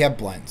 and we have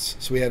blends.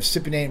 So we have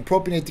cypionate and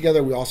propionate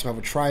together. We also have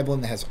a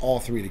tri-blend that has all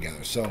three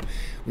together. So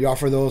we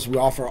offer those. We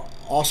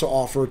also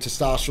offer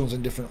testosterone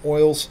in different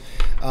oils.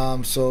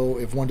 So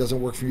if one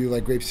doesn't work for you,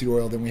 like grapeseed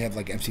oil, then we have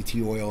like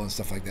MCT oil and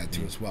stuff like that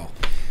too as well.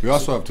 We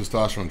also have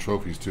testosterone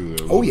trophies too.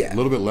 A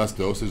little bit less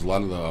dosage. A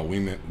lot of the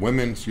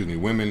women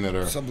that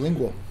are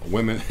sublingual.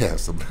 Women,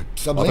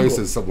 sublingual. I thought you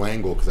said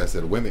sublingual because I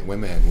said women.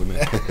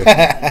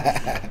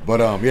 But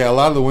yeah, a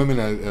lot of the women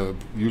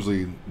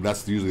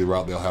that's usually the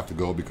route they'll have to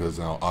go because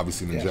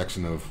obviously an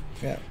injection of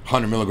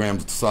 100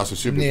 milligrams of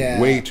testosterone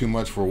is way too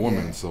much for a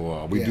woman. Yeah.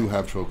 So we do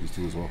have trophies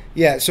too as well.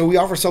 Yeah, so we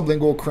offer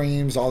sublingual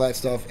creams, all that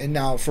stuff. And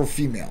now for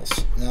females,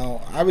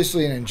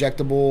 obviously an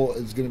injectable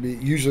is going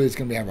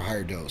to be have a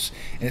higher dose,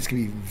 and it's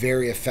going to be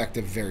very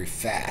effective, very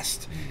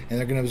fast, and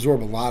they're going to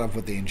absorb a lot of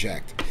what they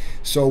inject.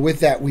 So with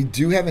that, we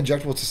do have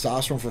injectable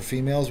testosterone for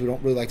females. We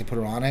don't really like to put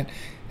it on it.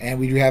 And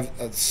we do have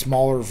a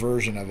smaller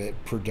version of it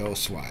per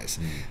dose-wise.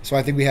 So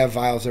I think we have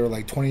vials that are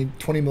like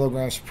 20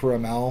 milligrams per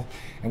ml,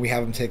 and we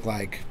have them take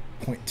like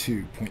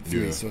 0.2,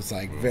 0.3, so it's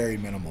like very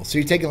minimal. So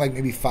you're taking like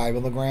maybe 5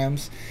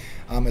 milligrams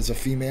as a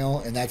female,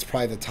 and that's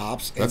probably the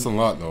tops. That's a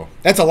lot, though.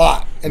 That's a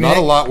lot. Not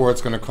a lot where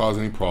it's going to cause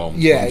any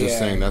problems. Yeah, I'm just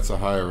saying that's a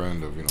higher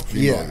end of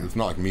female. Yeah. It's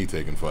not like me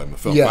taking 5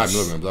 milligrams.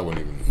 I wouldn't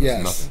even.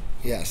 That's nothing.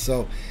 Yeah.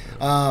 So,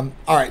 all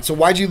right. So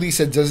YG Lee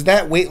said, does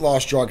that weight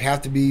loss drug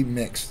have to be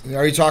mixed?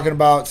 Are you talking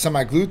about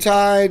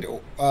semaglutide?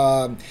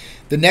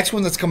 The next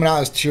one that's coming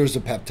out is Tears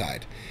of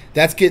Peptide.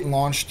 That's getting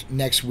launched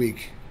next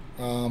week.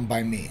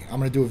 By me. I'm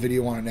going to do a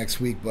video on it next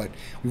week, but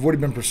we've already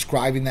been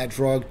prescribing that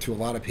drug to a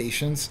lot of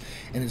patients,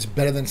 and it's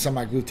better than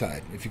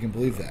semaglutide, if you can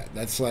believe that.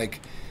 That's like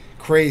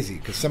crazy,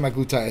 because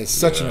semaglutide is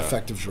such an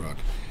effective drug.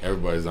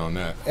 Everybody's on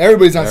that.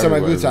 Everybody's on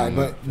semaglutide,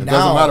 but it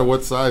doesn't matter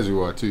what size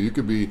you are, too. You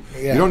could be,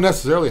 you don't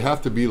necessarily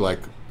have to be like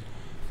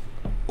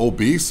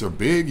obese or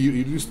big.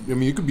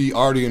 You could be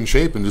already in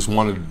shape and just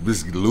want to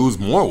just lose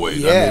more weight.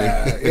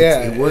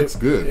 It works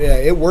good. Yeah,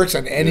 it works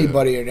on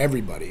anybody and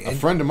everybody. A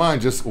friend of mine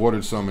just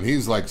ordered some, and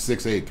he's like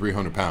 6'8",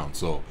 300 pounds.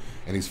 So,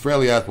 and he's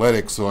fairly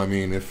athletic. So I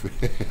mean, if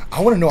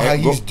I want to know how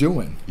he's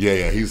doing.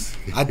 Yeah,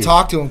 I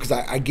talked to him because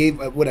I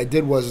gave what I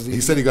did was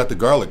he said he got the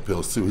garlic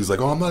pills too. He's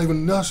like, I'm not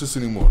even nauseous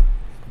anymore.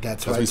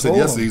 That's what he said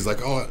yesterday. He's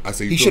like, I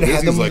said he should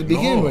have had them to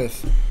begin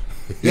with.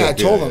 Yeah, I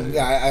told him.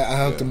 Yeah,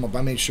 I hooked him up.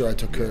 I made sure I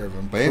took care of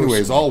him. But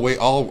anyways,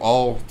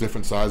 all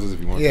different sizes. If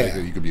you want to take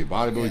it, you could be a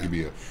bodybuilder, you could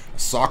be a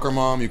soccer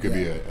mom, you could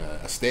be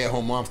a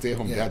stay-at-home mom,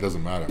 stay-at-home dad.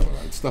 Doesn't matter.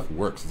 But stuff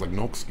works. It's like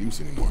no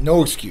excuse anymore.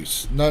 No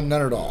excuse. None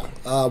at all.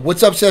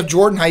 What's up, Seth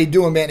Jordan? How you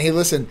doing, man? Hey,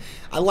 listen,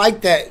 I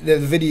like that the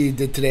video you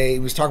did today. He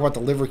was talking about the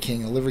Liver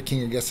King. The Liver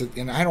King, I guess,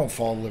 and I don't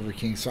follow Liver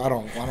King, so I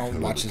don't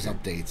watch his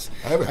updates.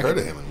 I haven't heard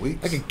of him in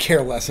weeks. I could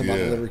care less about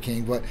the Liver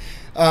King, but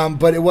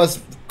it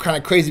was kind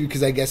of crazy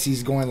because I guess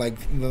he's going like,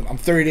 I'm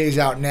 30 days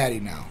out natty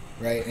now,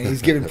 right? And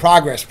he's giving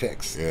progress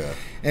pics. Yeah.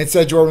 And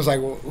Seth Jordan was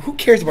like, well, who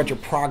cares about your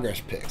progress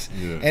pics?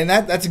 Yeah. And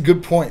that's a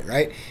good point,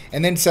 right?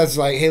 And then Seth's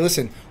like, hey,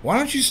 listen, why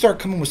don't you start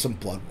coming with some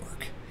blood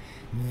work?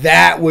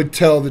 That would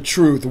tell the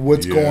truth of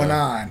what's going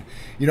on.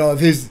 If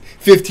his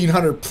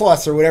 1,500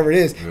 plus or whatever it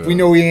is, we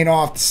know he ain't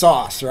off the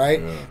sauce,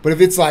 right? Yeah. But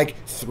if it's like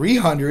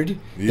 300,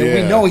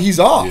 then we know he's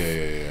off.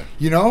 Yeah.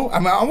 I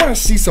want to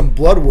see some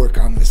blood work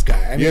on this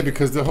guy.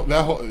 Because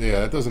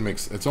that doesn't make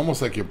sense. It's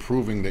almost like you're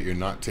proving that you're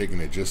not taking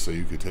it just so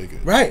you could take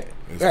it. Right.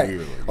 It's right.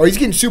 weird. Or he's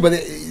getting sued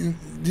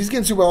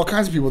by all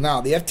kinds of people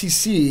now. The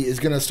FTC is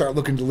going to start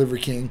looking to Liver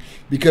King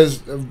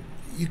because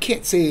you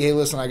can't say, hey,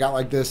 listen, I got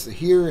like this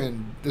here,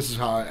 and this is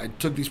how I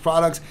took these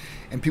products.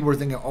 And people are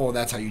thinking, oh,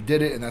 that's how you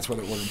did it, and that's why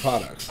they're ordering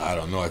products. I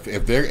don't know.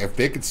 If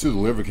they could sue the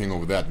Liver King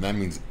over that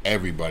means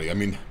everybody. I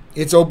mean,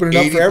 it's opening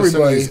up for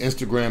everybody. Of these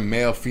Instagram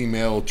male,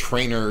 female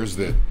trainers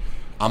that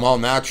I'm all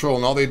natural,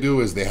 and all they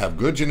do is they have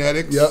good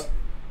genetics. Yep.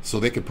 So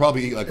they could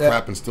probably eat like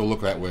crap and still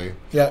look that way.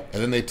 Yeah.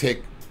 And then they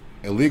take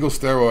illegal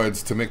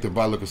steroids to make their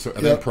body look a certain,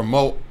 and then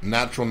promote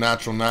natural,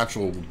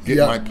 get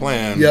my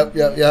plan.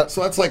 Yep.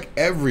 So that's like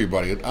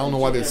everybody. I don't know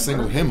why they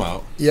single him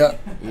out. Yeah.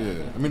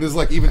 I mean, there's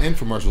like even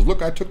infomercials.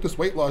 Look, I took this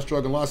weight loss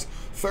drug and lost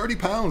 30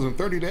 pounds in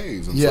 30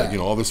 days. And it's like,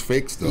 all this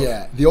fake stuff.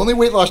 Yeah. The only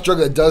weight loss drug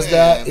that does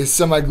that is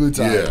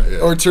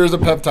semaglutide or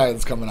tirzepatide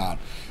that's coming out.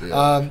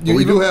 Yeah.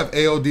 We do have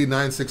AOD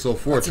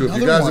 9604 too. If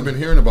you guys have been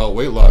hearing about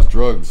weight loss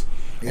drugs,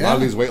 a lot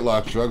of these weight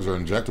loss drugs are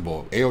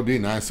injectable.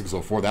 AOD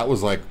 9604, that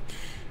was like,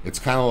 it's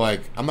kind of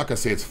like, I'm not going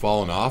to say it's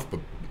fallen off, but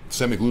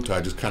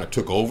semaglutide just kind of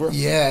took over.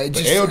 Yeah.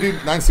 But AOD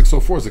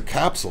 9604 is a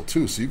capsule,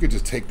 too, so you could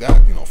just take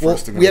that,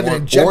 first thing in the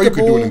morning. Or you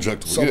could do an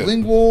injectable.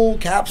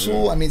 Sublingual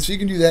capsule. Yeah. I mean, so you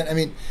can do that. I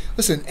mean,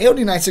 listen,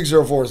 AOD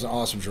 9604 is an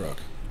awesome drug.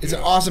 It's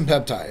an awesome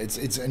peptide.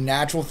 It's a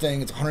natural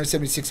thing. It's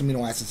 176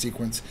 amino acid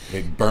sequence.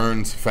 It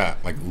burns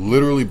fat, like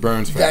literally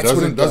burns fat. That's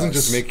what it doesn't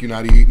just make you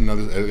not eat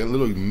another. It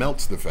literally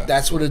melts the fat.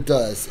 That's what it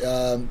does.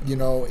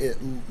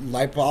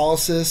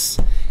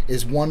 Lipolysis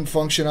is one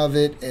function of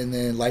it, and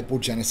then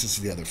lipogenesis is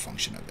the other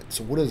function of it.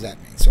 So what does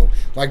that mean? So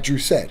like Drew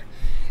said,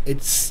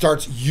 it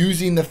starts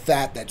using the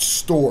fat that's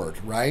stored,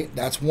 right?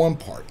 That's one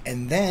part.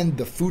 And then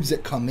the foods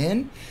that come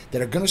in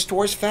that are going to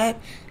store as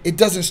fat, it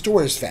doesn't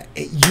store as fat.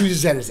 It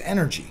uses that as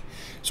energy.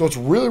 So it's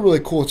really, really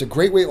cool. It's a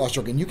great weight loss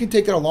drug, and you can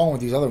take that along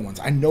with these other ones.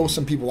 I know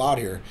some people out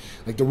here,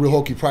 like the Real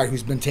Hokey Pride,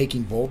 who's been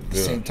taking both at the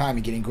same time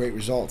and getting great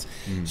results.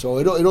 So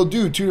it'll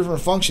do 2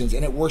 different functions,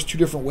 and it works 2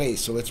 different ways.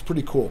 So that's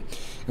pretty cool.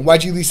 And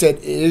YG Lee said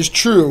it is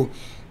true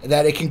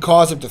that it can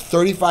cause up to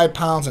 35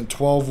 pounds in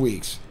 12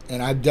 weeks.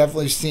 And I've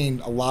definitely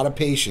seen a lot of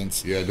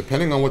patients. Yeah,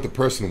 depending on what the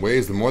person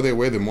weighs, the more they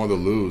weigh, the more they'll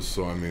lose.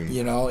 So, I mean,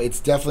 it's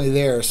definitely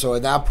there. So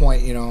at that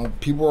point,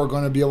 people are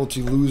going to be able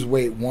to lose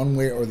weight one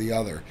way or the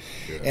other.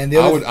 Yeah. And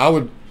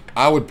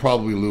I would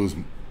probably lose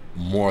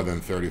more than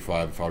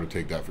 35 if I were to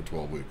take that for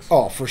 12 weeks.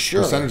 Oh, for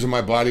sure. Percentage of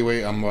my body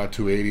weight, I'm about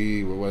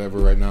 280 or whatever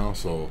right now.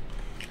 So,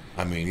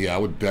 I mean, yeah, I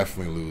would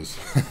definitely lose.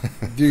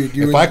 Dude,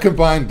 if I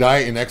combine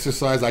diet and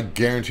exercise, I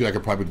guarantee I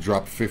could probably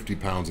drop 50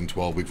 pounds in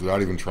 12 weeks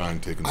without even trying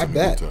taking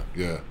something. I bet.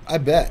 I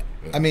bet.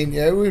 Yeah. I mean,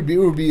 it would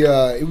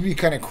be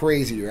kind of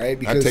crazy, right?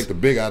 Because I'd take the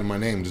big out of my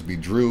name and just be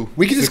Drew.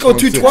 We could just go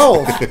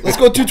 212. Let's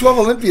go 212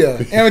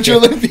 Olympia, amateur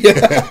Olympia.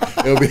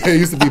 It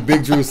used to be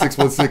Big Drew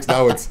 616.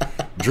 Now it's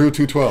Drew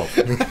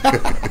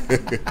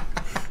 212.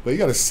 But you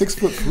got a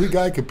 6'3"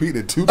 guy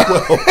competing at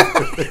 212.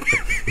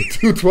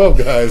 212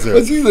 guys.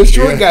 Let's use the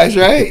short guys,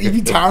 right? You'd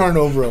be towering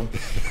over them.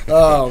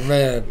 Oh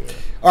man.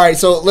 All right,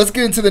 so let's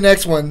get into the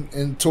next one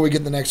until we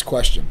get the next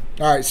question.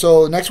 All right,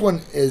 so the next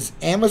one is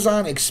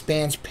Amazon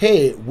expands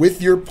pay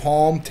with your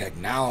palm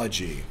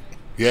technology.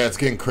 Yeah, it's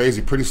getting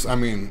crazy. I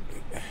mean,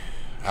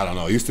 I don't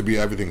know. It used to be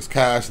everything's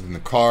cash and then the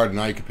card.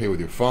 Now you can pay with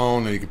your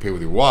phone. Now you can pay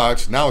with your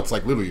watch. Now it's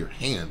like literally your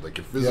hand, like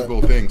your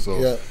physical thing.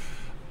 So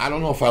I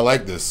don't know if I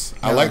like this.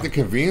 I like the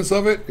convenience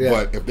of it,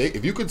 but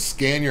if you could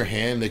scan your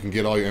hand, they can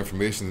get all your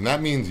information, and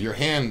that means your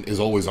hand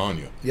is always on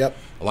you. Yep.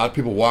 A lot of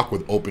people walk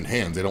with open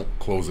hands; they don't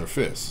close their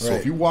fists. Right. So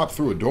if you walk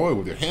through a doorway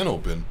with your hand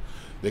open,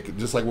 they could,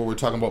 just like what we were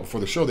talking about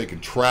before the show, they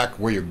could track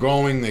where you're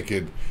going. They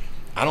could.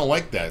 I don't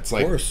like that. It's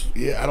like,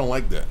 I don't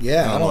like that.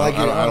 Yeah, I don't like it.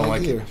 I don't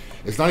like it.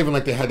 It's not even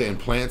like they had to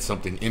implant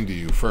something into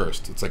you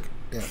first. It's like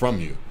from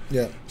you.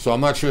 Yeah. So I'm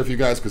not sure if you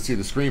guys could see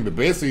the screen, but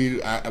basically,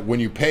 when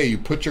you pay, you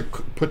put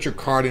your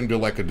card into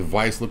like a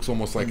device. Looks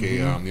almost like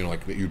a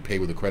like that you'd pay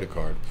with a credit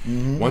card.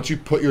 Once you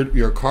put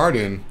your card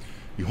in,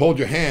 you hold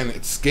your hand.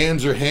 It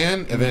scans your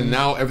hand, and then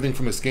now everything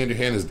from the scanned your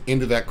hand is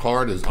into that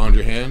card is on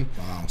your hand.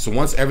 Wow. So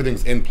once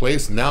everything's in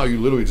place, now you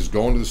literally just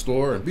go into the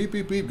store and beep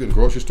beep beep, get in the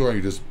grocery store, and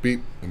you just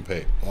beep and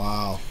pay.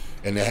 Wow.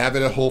 And they have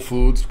it at Whole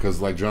Foods because,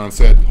 like John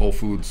said, Whole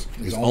Foods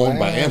is owned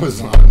by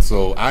Amazon.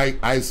 So I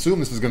assume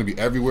this is going to be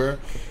everywhere.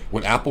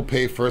 When Apple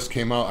Pay first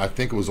came out, I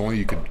think it was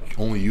you could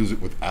only use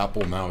it with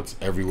Apple. Now it's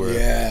everywhere.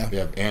 Yeah. They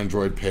have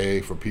Android Pay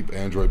for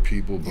Android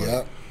people,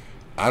 but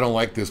I don't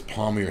like this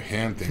palm of your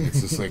hand thing. It's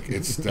just like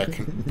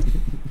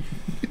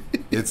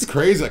it's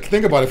crazy. Like,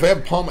 think about it.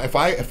 If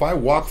I have if I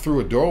walk through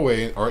a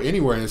doorway or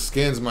anywhere and it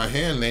scans my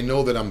hand, and they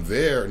know that I'm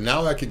there.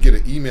 Now I could get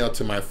an email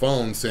to my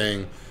phone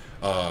saying,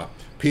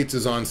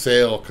 pizza's on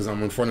sale because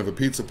I'm in front of a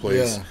pizza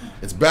place. Yeah.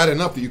 It's bad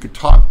enough that you could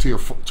talk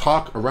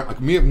around.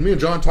 Like me and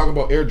John talking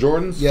about Air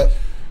Jordans. Yep.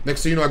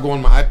 Next thing you know, I go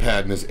on my iPad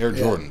and there's Air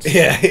Jordans.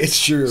 Yeah, it's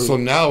true. So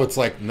now it's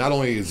like not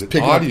only is it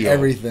picking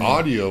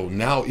audio,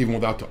 now even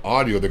without the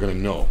audio, they're going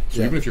to know.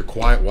 So even if you're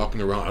quiet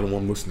walking around, I don't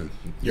want them listening.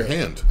 Your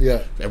hand.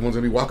 Yeah. Everyone's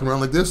going to be walking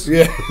around like this.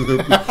 Yeah.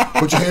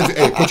 Put your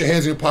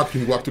hands in your pocket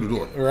when you walk through the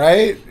door.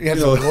 Right? You have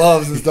some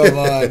gloves and stuff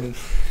on.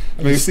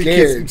 I mean,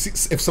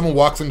 if someone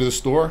walks into the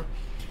store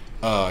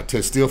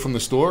to steal from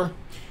the store,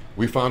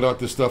 we found out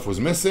this stuff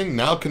was missing.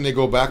 Now can they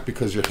go back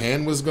because your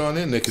hand was gone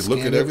in? They could look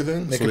at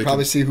everything. They could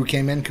probably see who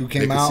came in, who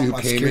came out. See who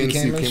came in,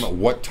 see who came out,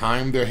 what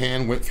time their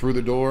hand went through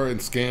the door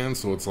and scanned.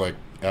 So it's like,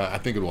 I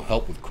think it will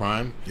help with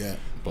crime. Yeah.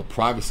 But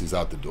privacy's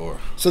out the door.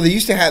 So they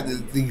used to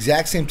have the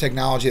exact same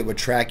technology that would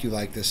track you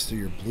like this through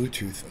your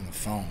Bluetooth in the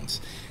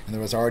phones. And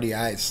there was already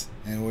eyes.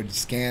 And it would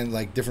scan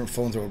like different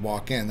phones that would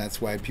walk in. That's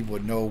why people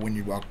would know when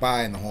you walk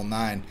by and the whole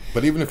nine.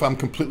 But even if I'm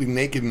completely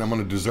naked and I'm on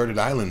a deserted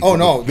island,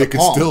 they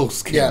could still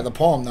scan. Yeah, the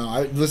palm.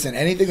 No, listen,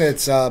 anything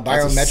that's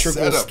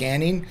biometrical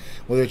scanning,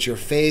 whether it's your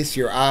face,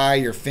 your eye,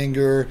 your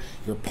finger,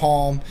 your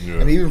palm. Yeah. I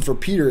mean, even for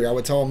Peter, I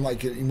would tell him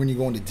like when you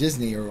go into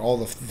Disney or all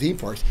the theme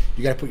parks,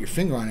 you got to put your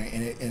finger on it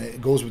and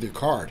it goes with your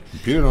card.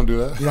 Peter don't do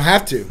that. You don't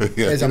have to.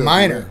 As a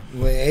minor,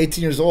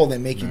 18 years old, they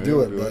make you do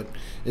it, but.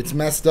 It's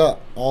messed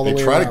up all the way around.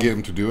 They try to get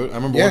him to do it. I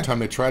remember one time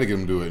they tried to get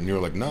him to do it, and you were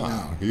like, nah.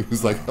 No. He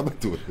was like, I'm not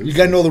doing it. You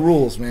got to know the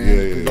rules,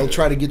 man. They'll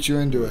try to get you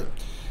into it.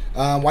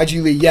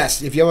 YG Lee,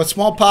 yes. If you have a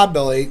small pot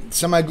belly,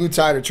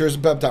 semi-glutide or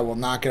tirzepeptide will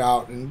knock it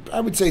out. And I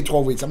would say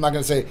 12 weeks. I'm not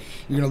going to say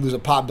you're going to lose a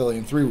pot belly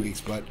in 3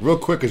 weeks. But real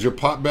quick, is your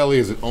pot belly,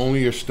 is it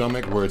only your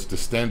stomach where it's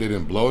distended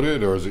and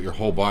bloated, or is it your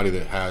whole body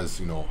that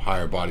has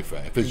higher body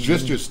fat? If it's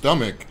just your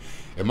stomach,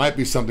 it might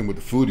be something with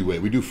the food you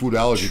eat. We do food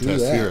allergy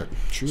tests here.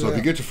 So if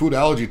you get your food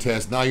allergy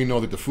test, now you know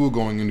that the food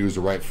going into is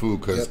the right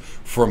food. Because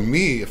for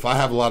me, if I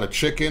have a lot of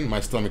chicken, my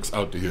stomach's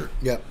out to here.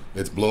 Yep.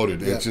 It's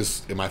bloated. It's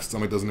just, my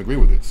stomach doesn't agree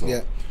with it.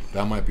 So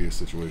that might be a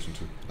situation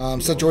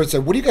too. So George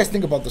said, what do you guys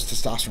think about those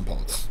testosterone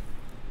pellets?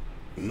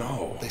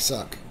 No. They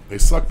suck. They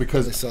suck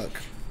because... They suck.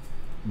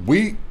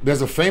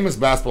 There's a famous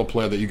basketball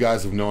player that you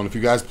guys have known. If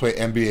you guys play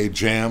NBA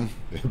Jam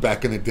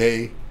back in the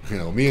day, You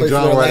know, me and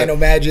John were Orlando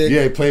Magic.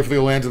 Yeah, he played for the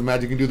Orlando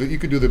Magic. You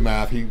could do the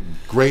math. He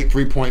great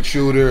 3-point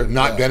shooter.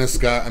 Not Dennis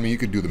Scott. I mean, you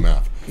could do the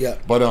math. Yeah.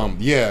 But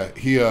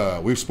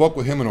we spoke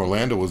with him in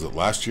Orlando. Was it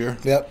last year?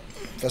 Yep.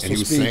 And he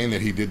was saying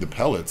that he did the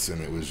pellets,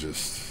 and it was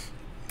just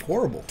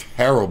horrible.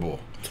 Terrible.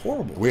 It's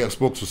horrible. We have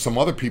spoke to some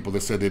other people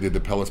that said they did the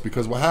pellets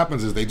because what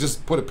happens is they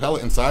just put a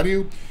pellet inside of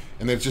you,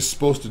 and it's just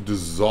supposed to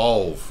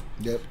dissolve.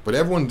 Yep. But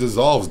everyone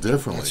dissolves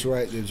differently. That's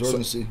right. The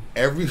absorbency. So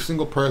every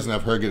single person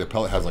I've heard get a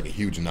pellet has like a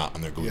huge knot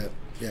on their glute.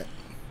 Yeah.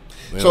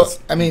 So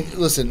I mean,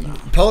 listen,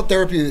 pellet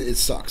therapy, it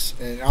sucks,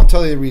 and I'll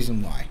tell you the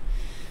reason why.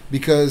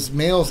 Because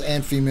males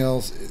and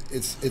females,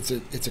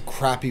 it's a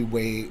crappy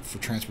way for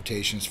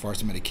transportation as far as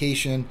the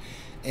medication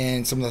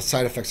and some of the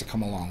side effects that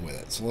come along with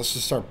it. So let's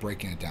just start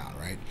breaking it down,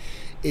 right?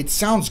 It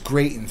sounds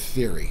great in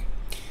theory,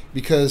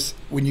 because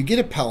when you get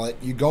a pellet,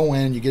 you go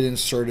in, you get it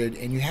inserted,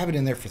 and you have it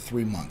in there for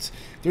 3 months.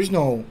 There's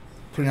no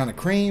putting on a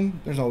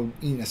cream, there's no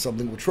eating a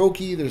sublingual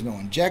troche, there's no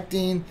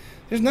injecting,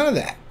 there's none of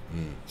that.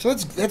 So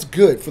that's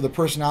good for the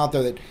person out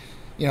there that,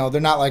 you know,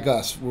 they're not like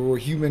us. We're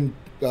human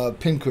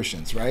pin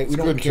cushions, right? We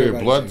don't care. Your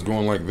blood's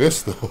going like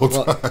this the whole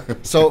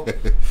time. So,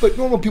 but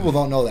normal people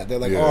don't know that. They're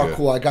like,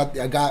 cool. I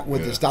got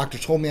what this doctor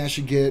told me I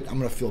should get. I'm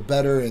gonna feel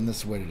better, and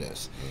this is what it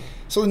is.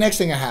 So the next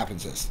thing that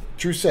happens is,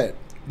 Drew said,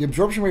 the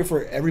absorption rate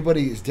for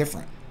everybody is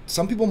different.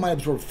 Some people might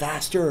absorb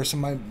faster, or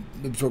some might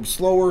absorb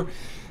slower,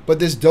 but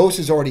this dose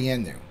is already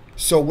in there.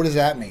 So what does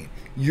that mean?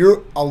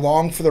 You're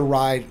along for the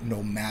ride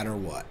no matter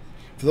what.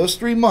 For those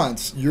 3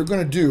 months, you're going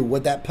to do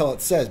what that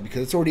pellet says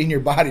because it's already in your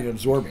body and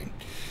absorbing.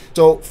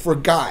 So for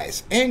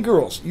guys and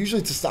girls,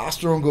 usually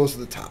testosterone goes to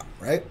the top,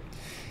 right?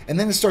 And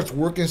then it starts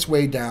working its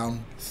way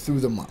down through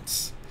the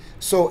months.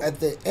 So at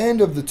the end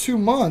of the 2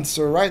 months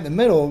or right in the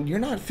middle, you're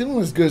not feeling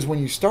as good as when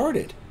you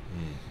started,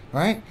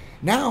 right?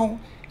 Now,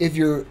 if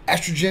your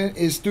estrogen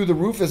is through the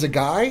roof as a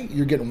guy,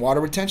 you're getting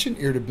water retention,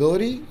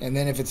 irritability, and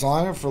then if it's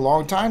on for a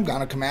long time,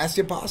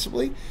 gynecomastia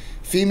possibly.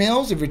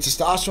 Females, if your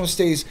testosterone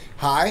stays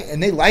high,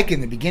 and they like it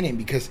in the beginning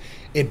because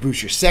it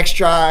boosts your sex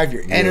drive,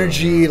 your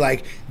energy,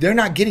 like they're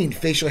not getting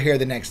facial hair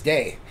the next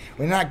day.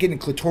 They're not getting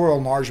clitoral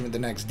enlargement the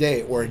next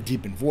day or a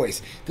deepened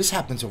voice. This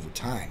happens over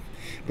time.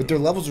 But their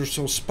levels are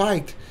so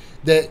spiked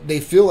that they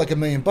feel like $1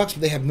 million, but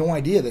they have no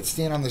idea that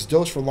staying on this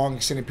dose for a long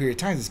extended period of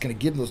time is going to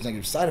give them those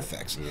negative side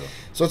effects.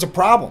 So it's a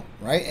problem,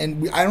 right?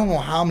 And I don't know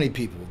how many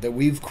people that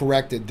we've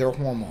corrected their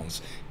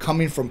hormones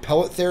coming from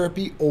pellet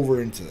therapy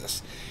over into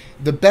this.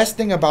 The best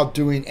thing about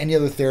doing any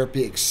other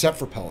therapy except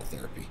for pellet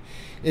therapy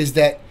is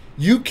that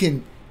you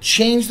can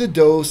change the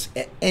dose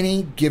at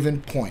any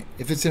given point.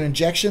 If it's an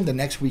injection, the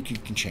next week you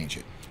can change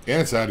it. And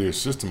it's out of your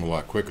system a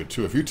lot quicker,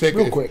 too. If you take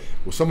quick.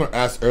 Well, someone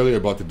asked earlier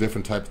about the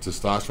different types of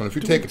testosterone. If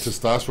you take a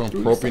testosterone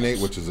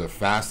propionate, which is a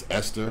fast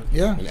ester,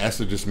 and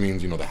ester just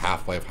means, you know, the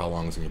half-life, how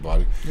long it's in your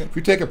body. If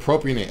you take a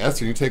propionate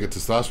ester and you take a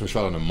testosterone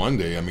shot on a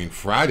Monday, I mean,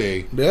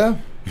 Friday...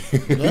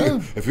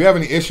 if you have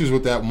any issues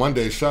with that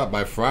Monday shot,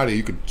 by Friday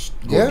you could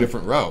go a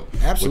different route.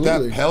 Absolutely.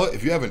 With that pellet,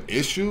 if you have an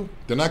issue,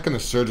 they're not going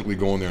to surgically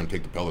go in there and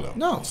take the pellet out.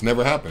 No. It's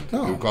never happened.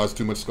 No. It would cause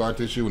too much scar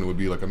tissue and it would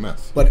be like a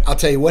mess. But I'll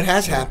tell you what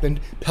has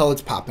happened,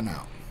 pellets popping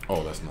out.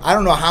 Oh, that's not. I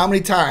don't know how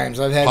many times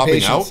I've had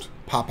patients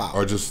pop out.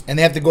 Or just... And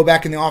they have to go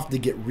back in the office to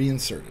get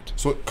reinserted.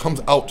 So it comes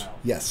out?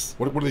 Yes.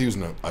 What are they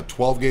using, a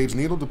 12-gauge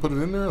needle to put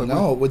it in there? Like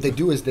no, what they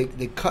do is they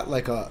cut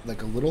like a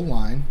little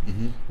line,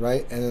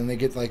 right? And then they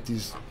get like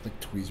these like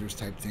tweezers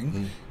type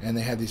thing, and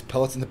they have these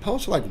pellets, and the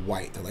pellets are like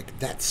white. They're like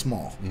that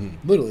small,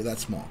 literally that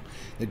small.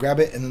 They grab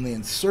it, and then they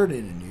insert it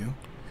in you,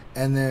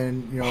 and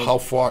then, you know... How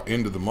far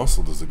into the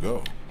muscle does it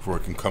go before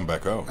it can come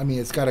back out? I mean,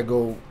 it's got to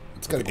go...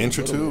 It's got an inch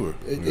or two.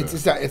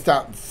 It's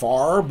not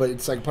far, but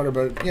it's like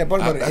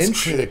about an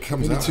inch. It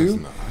comes maybe out.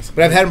 two.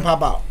 But I've had them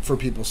pop out for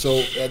people.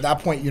 So at that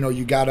point, you know,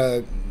 you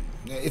gotta.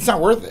 It's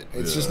not worth it.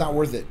 It's just not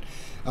worth it.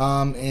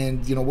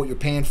 And you know what you're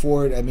paying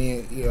for it. I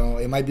mean, you know,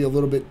 it might be a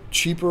little bit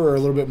cheaper or a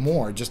little bit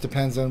more. It just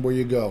depends on where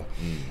you go.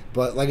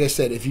 But like I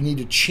said, if you need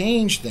to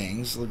change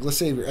things, like let's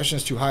say your estrogen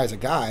is too high as a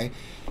guy,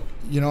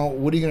 you know,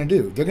 what are you going to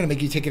do? They're going to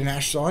make you take an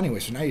anastrozole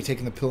anyway. So now you're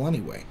taking the pill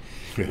anyway.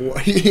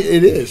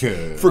 It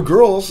is. For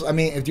girls, I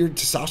mean, if your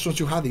testosterone's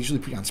too high, they usually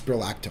put you on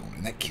spironolactone,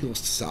 and that kills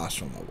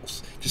testosterone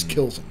levels. Just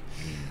kills them.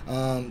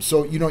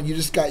 So you know,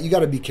 you got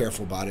to be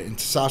careful about it. And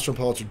testosterone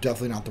pellets are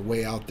definitely not the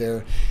way out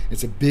there.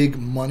 It's a big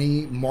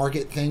money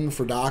market thing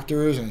for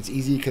doctors, and it's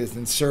easy because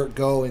insert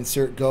go.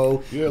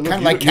 Yeah, kind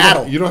of like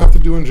cattle. You don't have to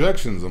do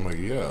injections. I'm like,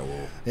 yeah,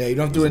 you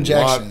don't have to do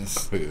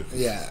injections.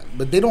 Yeah,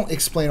 but they don't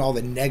explain all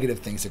the negative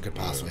things that could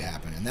possibly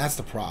happen, and that's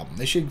the problem.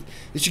 They should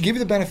give you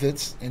the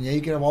benefits, and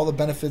you can have all the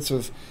benefits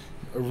of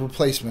a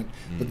replacement,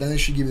 but then they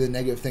should give you the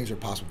negative things or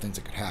possible things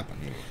that could happen.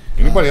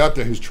 Anybody out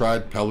there who's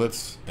tried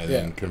pellets and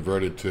then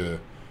converted to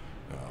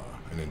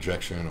an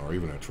injection or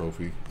even a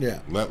trophy,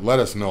 let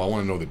us know. I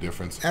want to know the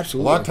difference.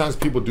 Absolutely. A lot of times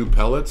people do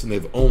pellets and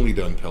they've only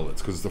done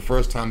pellets because it's the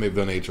first time they've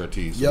done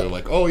HRT. So they're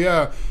like, oh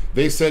yeah,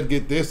 they said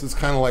get this. It's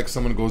kind of like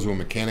someone goes to a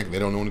mechanic, they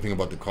don't know anything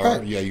about the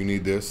car. Yeah, you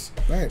need this.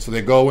 So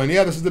they go in,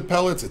 this is the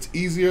pellets, it's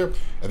easier.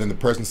 And then the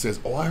person says,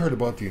 oh, I heard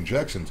about the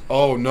injections.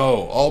 Oh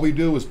no, all we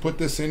do is put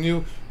this in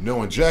you,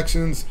 no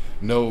injections,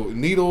 no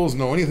needles,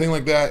 no anything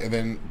like that. And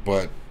then,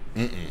 but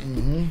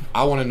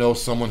I want to know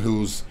someone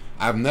who's.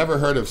 I've never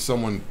heard of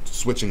someone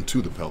switching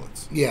to the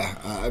pellets. Yeah,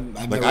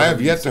 I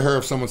have yet to hear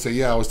of someone say,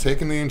 "Yeah, I was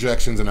taking the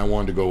injections and I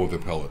wanted to go with the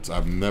pellets."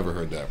 I've never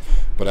heard that,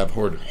 but I've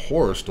heard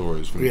horror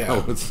stories from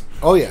pellets.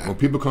 Oh yeah, when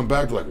people come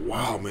back, they're like,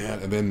 "Wow, man!"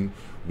 And then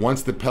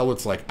once the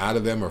pellets like out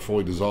of them are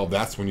fully dissolved,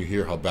 that's when you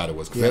hear how bad it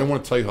was because they don't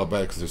want to tell you how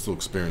bad because they're still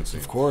experiencing.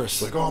 Of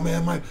course, it's like, "Oh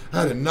man, I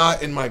had a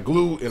knot in my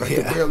glute and I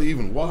could barely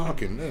even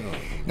walk." And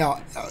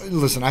now,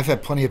 listen, I've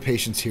had plenty of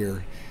patients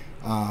here.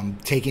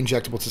 Take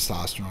injectable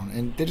testosterone,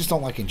 and they just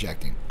don't like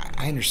injecting.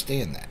 I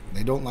understand that.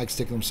 They don't like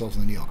sticking themselves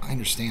in the needle. I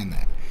understand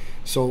that.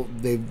 So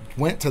they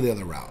went to the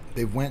other route.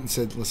 They went and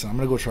said, listen, I'm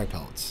going to go try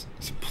pellets.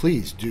 I said,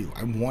 please do.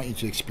 I want you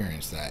to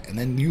experience that. And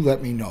then you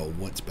let me know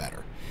what's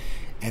better.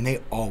 And they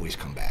always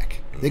come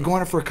back. They go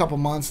on it for a couple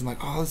months and like,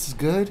 oh, this is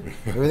good.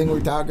 Everything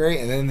worked out great.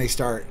 And then they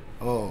start,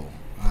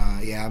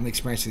 yeah, I'm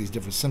experiencing these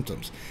different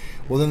symptoms.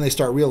 Well, then they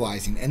start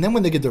realizing. And then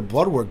when they get their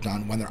blood work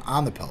done, when they're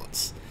on the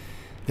pellets,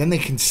 then they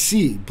can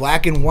see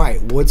black and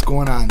white what's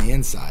going on the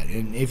inside.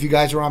 And if you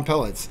guys are on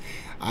pellets,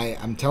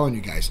 I'm telling you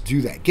guys,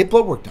 do that. Get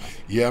blood work done.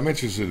 Yeah, I'm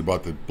interested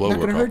about the blood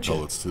work on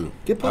pellets too.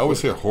 I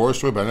always hear horror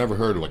story, but I never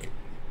heard like,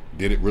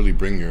 did it really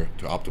bring you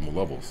to optimal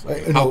levels?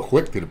 Like, how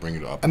quick did it bring you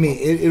to optimal? I mean,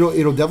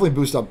 it'll definitely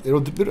boost up.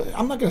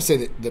 I'm not going to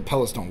say that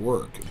pellets don't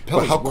work.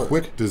 But how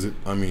quick does it?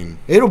 I mean,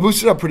 it'll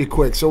boost it up pretty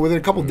quick. So within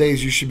a couple of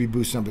days, you should be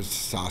boosting up his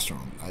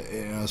testosterone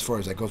as far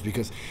as that goes.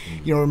 Because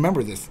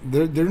remember this,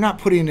 they're not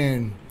putting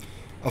in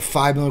a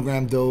 5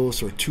 milligram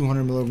dose or a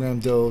 200 milligram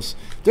dose.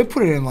 They're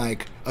putting in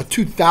like a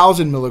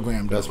 2,000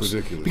 milligram dose. That's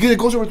ridiculous. Because it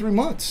goes over 3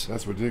 months.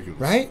 That's ridiculous.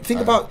 Right?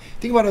 Think about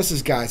us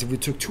as guys. If we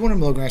took 200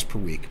 milligrams per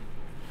week,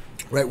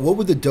 right, what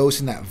would the dose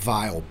in that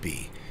vial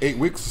be? 8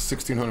 weeks is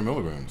 1,600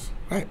 milligrams.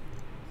 Right.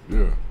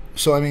 Yeah.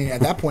 So, I mean,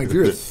 at that point, if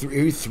you're at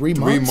 3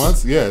 months. 3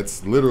 months? Yeah,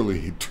 it's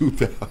literally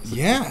 2,000.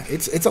 Yeah,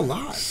 it's a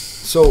lot.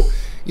 So,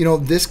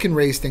 this can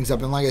raise things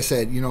up. And like I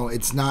said,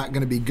 it's not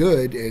going to be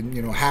good and,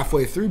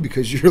 halfway through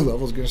because your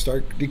level is going to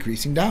start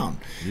decreasing down.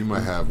 You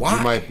might have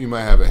you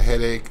might have a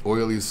headache,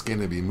 oily skin,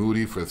 and be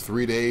moody for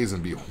 3 days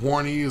and be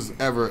horny as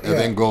ever and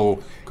then go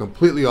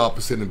completely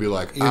opposite and be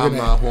like, I'm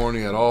not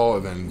horny at all.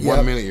 And then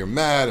 1 minute you're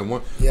mad and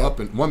 1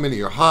 minute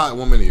you're hot and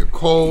 1 minute you're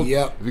cold.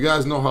 Yep. If you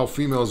guys know how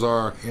females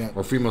are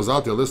or females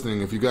out there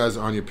listening, if you guys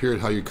are on your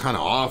period, how you're kind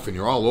of off and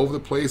you're all over the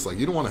place, like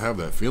you don't want to have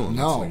that feeling.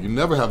 No. You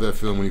never have that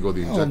feeling when you go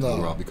the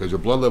injectable route because your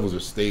blood levels are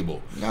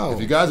stable. No. If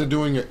you guys are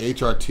doing your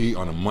HRT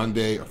on a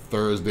Monday or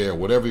Thursday or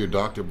whatever your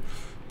doctor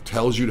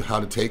tells you how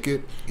to take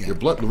it, your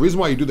blood. The reason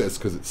why you do that is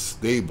because it's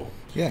stable.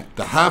 Yeah.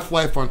 The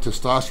half-life on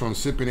testosterone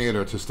cypionate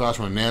or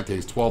testosterone enanthate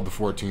is 12 to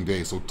 14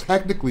 days. So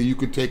technically, you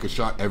could take a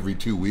shot every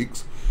 2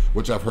 weeks,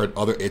 which I've heard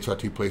other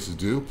HRT places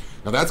do.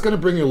 Now that's going to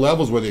bring your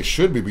levels where they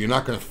should be, but you're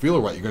not going to feel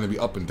it right. You're going to be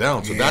up and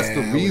down. So that's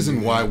the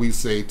reason why we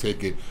say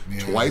take it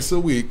twice a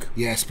week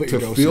split your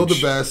to dosage. feel the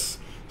best.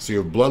 So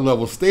your blood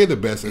levels stay the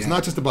best. It's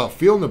not just about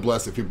feeling the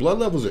best. If your blood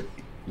levels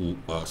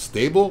are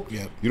stable,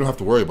 you don't have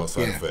to worry about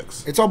side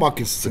effects. It's all about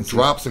consistency. If it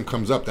drops and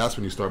comes up, that's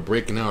when you start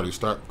breaking out. You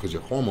start because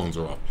your hormones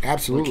are off.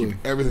 Absolutely.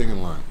 Keep everything in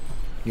line.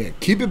 Yeah,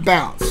 keep it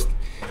balanced.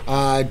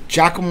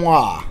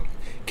 Giacomo.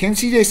 Can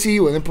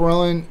CJC with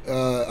Imperillin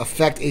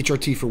affect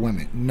HRT for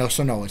women? No,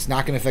 it's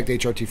not going to affect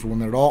HRT for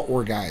women at all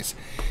or guys.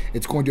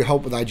 It's going to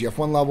help with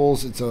IGF-1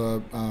 levels. It's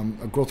a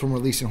growth hormone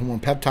releasing hormone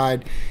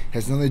peptide. It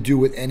has nothing to do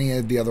with any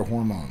of the other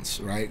hormones,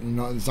 right?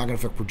 No, it's not going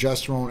to affect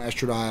progesterone,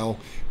 estradiol,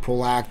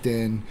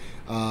 prolactin,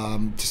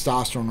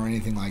 testosterone, or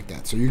anything like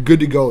that. So you're good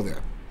to go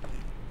there.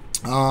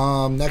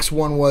 Next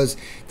one was,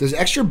 does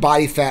extra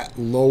body fat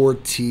lower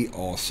T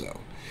also?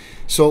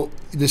 So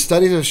the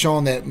studies have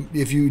shown that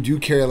if you do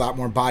carry a lot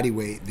more body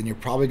weight, then you're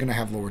probably going to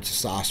have lower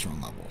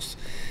testosterone levels.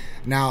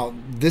 Now,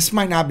 this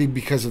might not be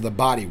because of the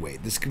body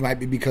weight. This might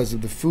be because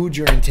of the food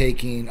you're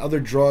intaking, other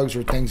drugs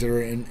or things that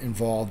are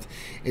involved.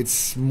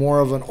 It's more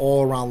of an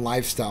all-around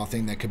lifestyle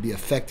thing that could be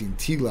affecting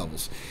T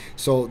levels.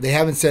 So they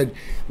haven't said,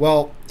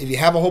 well, if you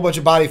have a whole bunch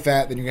of body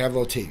fat, then you're going to have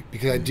low T.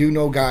 Because I do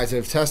know guys that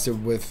have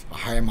tested with a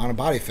high amount of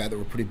body fat that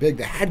were pretty big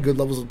that had good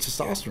levels of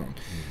testosterone.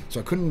 So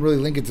I couldn't really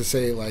link it to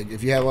say, like,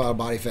 if you have a lot of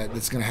body fat,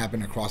 that's going to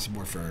happen across the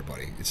board for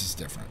everybody. It's just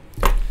different.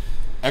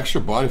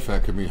 Extra body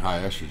fat could mean high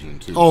estrogen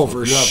too. Oh, so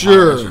for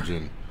sure.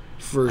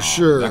 Estrogen,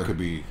 sure. That could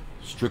be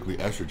strictly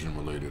estrogen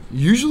related.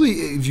 Usually,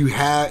 if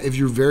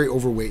you're very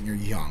overweight and you're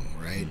young,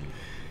 right?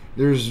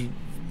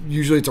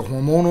 Usually it's a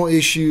hormonal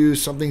issue.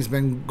 Something's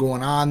been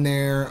going on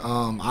there.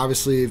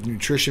 Obviously, if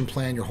nutrition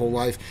plan your whole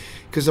life,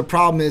 because the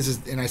problem is,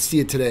 and I see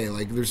it today.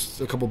 Like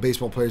there's a couple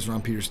baseball players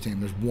around Peter's team.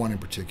 There's one in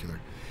particular.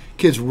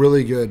 Kid's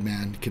really good,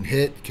 man. Can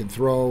hit, can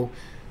throw,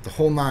 the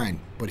whole nine.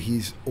 But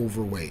he's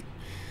overweight.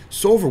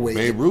 So overweight.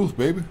 Babe Ruth,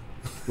 baby.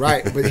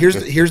 Right, but here's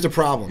the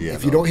problem.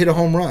 If you don't hit a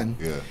home run,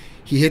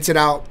 he hits it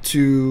out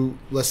to,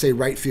 let's say,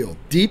 right field,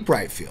 deep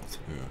right field.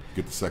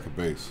 Get to second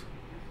base.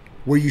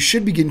 Where you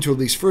should be getting to at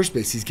least first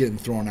base, he's getting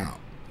thrown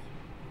out.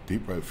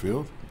 Deep right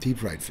field?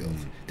 Deep right field.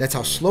 That's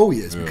how slow he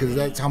is because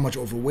that's how much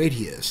overweight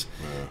he is.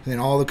 And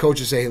all the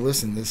coaches say, hey,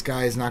 listen, this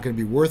guy is not going to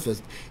be worth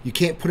it. You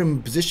can't put him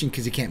in position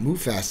because he can't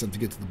move fast enough to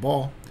get to the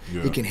ball.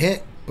 He can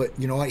hit, but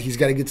you know what? He's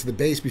got to get to the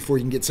base before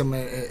he can get some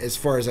as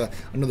far as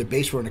another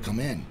base runner to come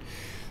in.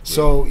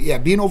 So,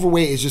 being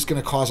overweight is just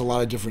going to cause a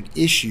lot of different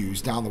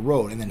issues down the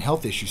road and then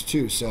health issues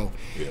too. So,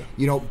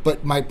 you know,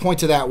 but my point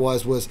to that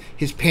was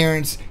his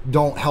parents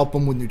don't help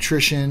him with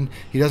nutrition.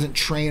 He doesn't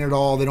train at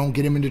all. They don't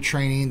get him into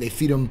training. They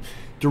feed him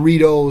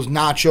Doritos,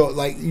 nacho.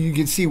 Like, you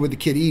can see what the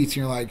kid eats, and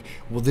you're like,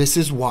 well, this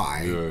is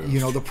why, you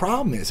know, the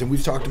problem is. And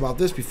we've talked about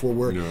this before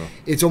where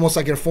it's almost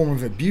like a form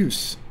of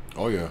abuse.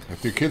 Oh, yeah.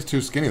 If the kid's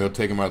too skinny, they'll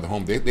take him out of the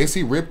home. They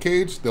see rib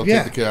cage, they'll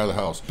take the kid out of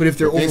the house. But if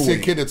they're overweight, they see a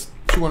kid that's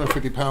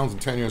 250 pounds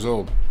and 10 years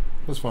old,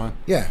 that's fine.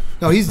 Yeah.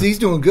 No, he's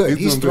doing good.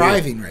 He's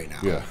thriving right now.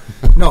 Yeah.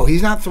 No,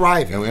 he's not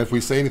thriving. And if we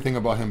say anything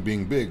about him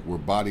being big, we're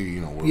body, you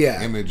know,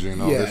 we're image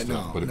and all this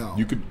stuff. But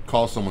you could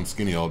call someone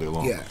skinny all day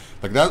long. Yeah.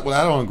 Like that, what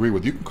I don't agree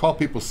with. You can call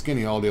people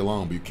skinny all day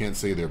long, but you can't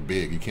say they're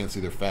big. You can't say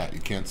they're fat. You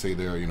can't say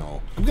they're, you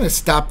know. I'm going to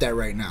stop that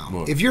right now.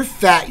 Look. If you're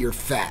fat, you're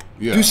fat.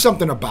 Yeah. Do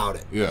something about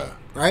it. Yeah.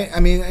 Right? I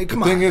mean,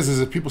 come on. The thing is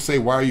if people say,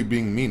 why are you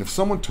being mean? If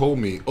someone told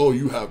me, oh,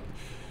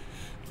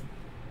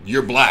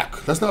 you're black,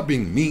 that's not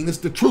being mean. It's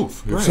the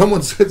truth. If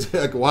someone says,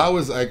 like, well, how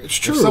is it's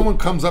true. If someone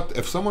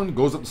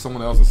goes up to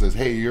someone else and says,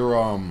 hey, you're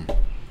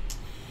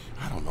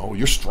I don't know,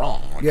 you're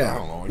strong. Like, I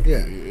don't know.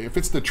 If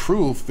it's the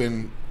truth,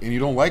 then and you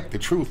don't like the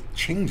truth,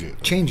 change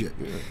it. Change it.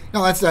 Yeah.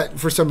 No, that's not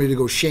for somebody to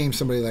go shame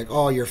somebody like,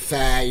 oh, you're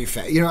fat.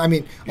 You know, I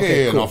mean,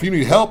 okay, cool. No, if you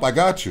need help, I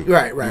got you.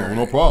 Right.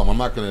 No problem. I'm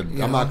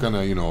not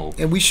gonna, you know.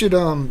 And we should,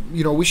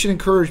 we should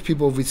encourage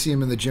people if we see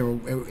them in the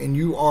gym, and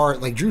you are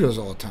like Drew does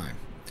all the time.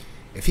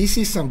 If he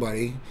sees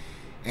somebody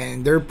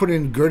and they're putting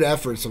in good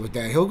efforts with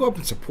that, he'll go up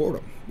and support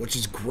them, which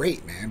is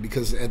great, man,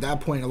 because at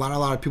that point, a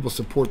lot of people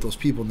support those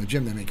people in the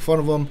gym. They make fun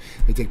of them.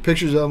 They take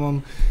pictures of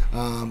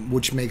them,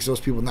 which makes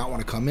those people not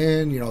want to come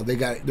in. You know,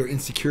 they're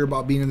insecure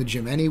about being in the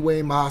gym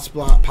anyway,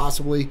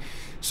 possibly.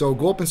 So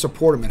go up and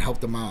support them and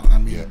help them out. I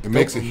mean, it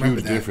makes a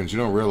huge difference. You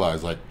don't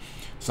realize, like,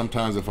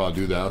 sometimes if I'll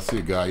do that, I'll see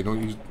a guy,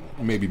 he's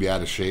maybe be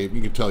out of shape.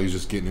 You can tell he's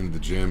just getting into the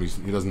gym.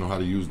 He doesn't know how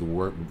to use the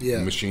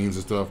machines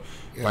and stuff.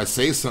 If I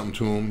say something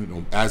to him, you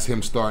know, as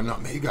him starting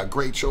out, man, you got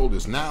great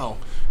shoulders. Now,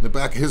 in the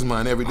back of his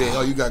mind every day,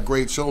 oh, you got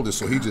great shoulders.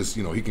 So he just,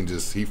 you know, he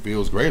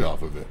feels great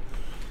off of it.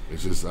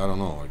 It's just, I don't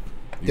know, like.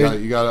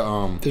 You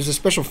gotta. There's a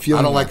special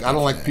feeling. I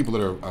don't like people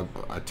that are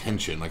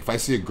attention. Like if I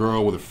see a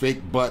girl with a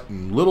fake butt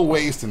and little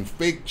waist and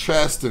fake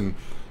chest and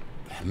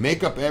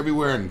makeup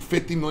everywhere and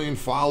 50 million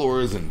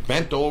followers and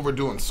bent over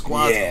doing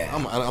squats,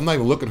 I'm not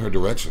even looking her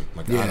direction.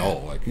 Like at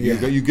all. Like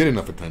you get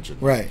enough attention.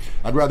 Right.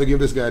 I'd rather give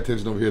this guy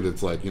attention over here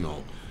that's like, you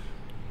know,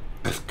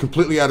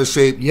 completely out of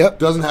shape.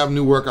 Doesn't have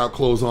new workout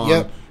clothes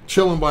on.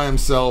 Chilling by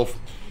himself.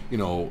 You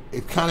know,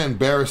 it's kind of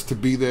embarrassed to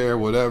be there,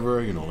 whatever.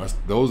 You know,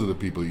 those are the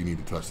people you need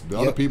to touch. The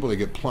other people, they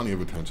get plenty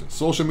of attention.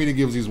 Social media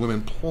gives these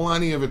women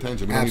plenty of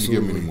attention. We don't need to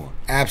give them any more.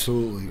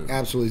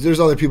 Absolutely. There's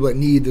other people that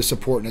need the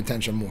support and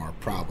attention more,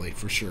 probably,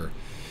 for sure.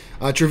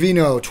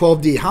 Trevino,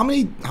 12D. How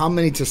many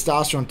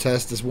testosterone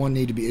tests does one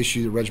need to be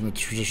issued a regimen of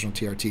traditional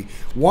TRT?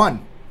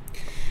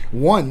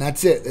 One,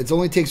 that's it. It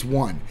only takes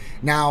one.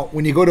 Now,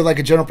 when you go to like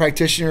a general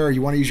practitioner or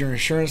you want to use your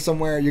insurance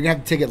somewhere, you're going to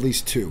have to take at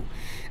least two.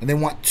 And they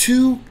want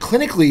 2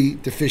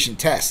 clinically deficient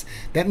tests.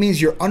 That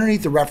means you're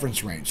underneath the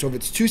reference range. So if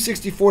it's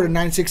 264 to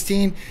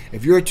 916,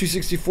 if you're at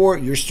 264,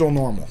 you're still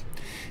normal.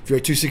 If you're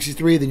at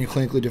 263, then you're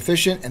clinically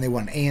deficient, and they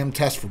want an AM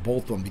test for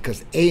both of them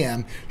because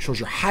AM shows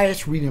your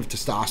highest reading of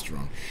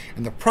testosterone.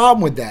 And the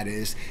problem with that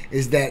is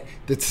that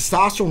the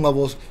testosterone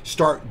levels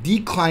start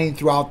declining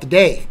throughout the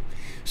day.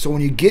 So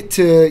when you get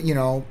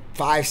to,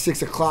 5,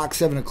 6 o'clock,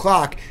 7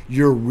 o'clock,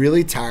 you're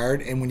really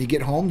tired, and when you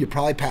get home, you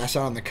probably pass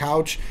out on the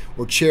couch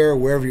or chair or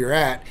wherever you're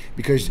at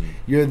because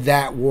you're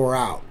that wore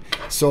out.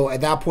 So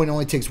at that point, it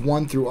only takes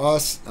one through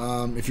us.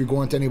 If you're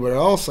going to anybody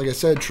else, like I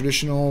said,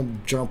 traditional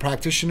general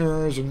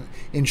practitioners and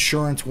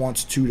insurance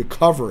wants 2 to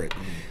cover it.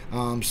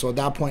 So at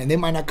that point, and they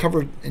might not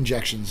cover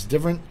injections.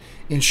 Different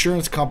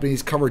insurance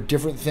companies cover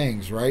different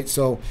things, right?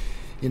 So,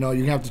 you're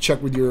going to have to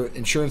check with your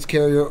insurance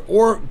carrier,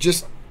 or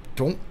just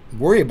don't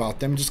worry about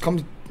them. Just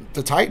come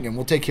to Titan and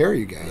we'll take care of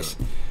you guys.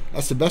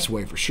 That's the best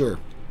way for sure.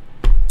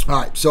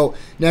 All right, so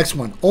next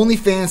one.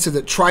 OnlyFans said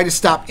that try to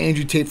stop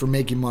Andrew Tate from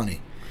making money.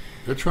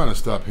 They're trying to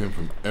stop him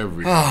from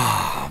everything.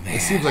 Oh, man.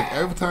 It seems like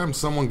every time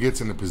someone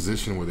gets in a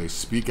position where they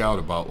speak out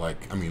about,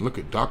 look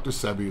at Dr.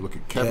 Sebi, look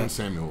at Kevin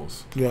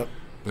Samuels. Yep.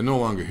 They're no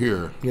longer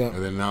here. Yep.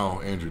 And then now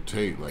Andrew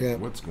Tate.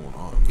 What's going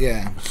on?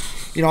 Yeah.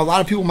 A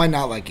lot of people might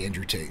not like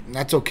Andrew Tate, and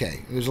that's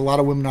okay. There's a lot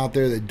of women out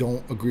there that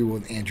don't agree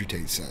with what Andrew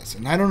Tate says.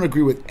 And I don't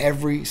agree with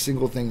every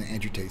single thing that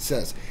Andrew Tate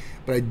says.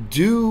 But I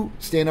do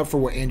stand up for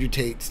what Andrew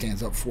Tate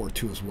stands up for,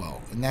 too, as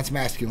well. And that's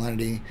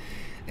masculinity.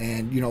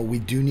 And, we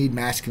do need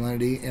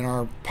masculinity in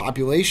our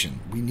population.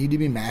 We need to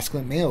be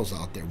masculine males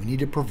out there. We need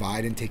to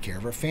provide and take care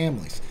of our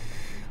families.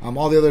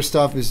 All the other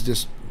stuff is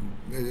just,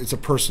 it's a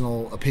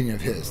personal opinion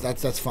of his.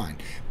 That's fine.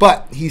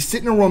 But he's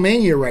sitting in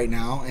Romania right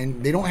now,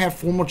 and they don't have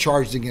formal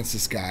charges against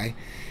this guy.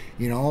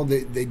 You know,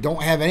 they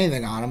don't have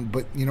anything on them,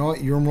 but you know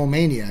what? You're in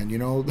Romania, and you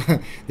know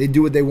they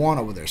do what they want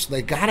over there. So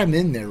they got him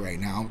in there right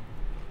now.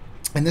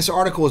 And this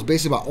article is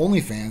basically about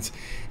OnlyFans,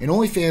 and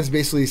OnlyFans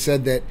basically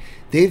said that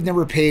they've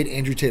never paid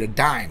Andrew Tate a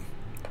dime.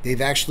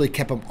 They've actually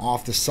kept him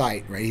off the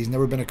site, right? He's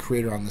never been a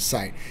creator on the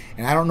site,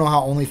 and I don't know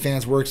how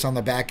OnlyFans works on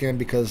the back end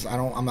because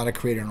I'm not a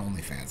creator on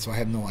OnlyFans, so I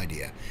have no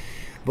idea.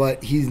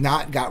 But he's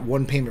not got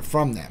one payment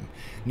from them.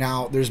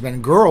 Now, there's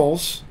been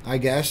girls, I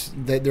guess,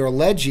 that they're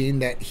alleging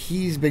that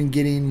he's been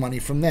getting money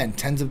from them,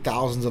 tens of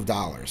thousands of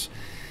dollars.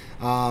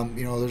 You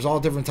know, there's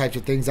all different types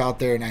of things out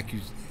there and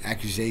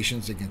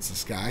accusations against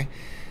this guy.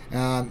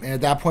 And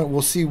at that point,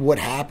 we'll see what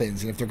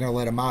happens and if they're going to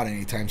let him out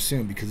anytime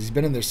soon because he's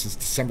been in there since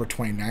December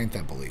 29th,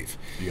 I believe.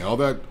 Yeah, all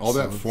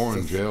that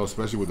foreign jail,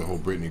 especially with the whole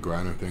Brittany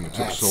Griner thing, it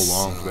took so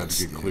long for that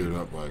to get cleared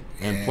up. Like,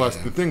 and plus,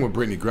 the thing with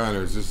Brittany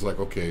Griner is just like,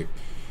 okay,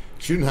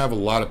 she didn't have a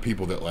lot of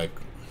people that like.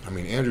 I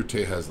mean, Andrew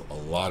Tate has a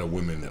lot of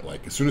women that,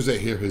 like, as soon as they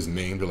hear his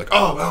name, they're like,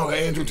 oh,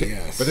 Andrew Tate.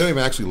 Yes. But they don't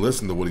even actually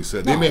listen to what he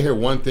said. They may hear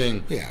one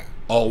thing,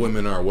 all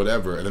women are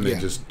whatever, and then they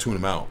just tune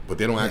him out. But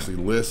they don't actually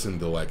listen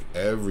to, like,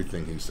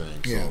 everything he's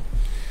saying. So,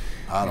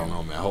 I don't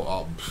know, man.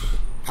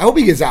 I hope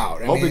he gets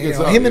out. I mean,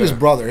 him and his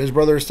brother. His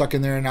brother is stuck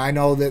in there, and I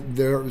know that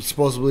they're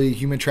supposedly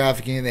human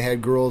trafficking. They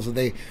had girls that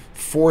they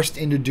forced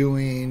into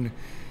doing,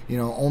 you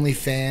know,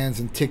 OnlyFans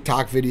and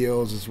TikTok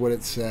videos is what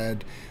it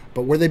said.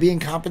 But were they being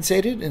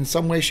compensated in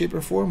some way, shape, or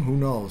form? Who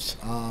knows?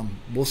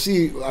 We'll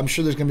see. I'm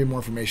sure there's going to be more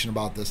information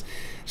about this.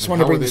 Just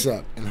wanted to bring this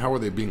up. And how are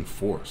they being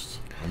forced?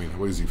 I mean,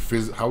 what is he?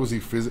 How is he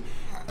physically?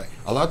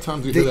 A lot of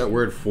times we hear that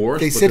word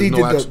forced. They said he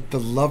did the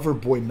lover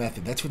boy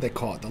method. That's what they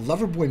call it. The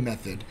lover boy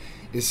method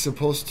is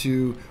supposed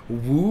to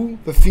woo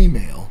the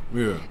female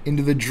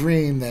into the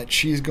dream that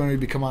she's going to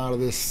become out of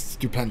this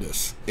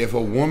stupendous. If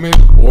a woman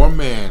or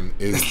man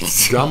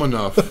is dumb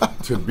enough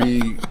to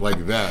be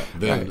like that,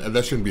 then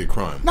that shouldn't be a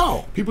crime.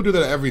 No. People do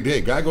that every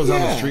day. Guy goes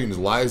down the street and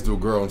lies to a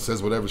girl and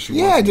says whatever she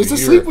wants. Yeah, just to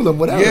sleep with them,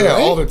 whatever. Yeah,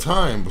 all the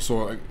time.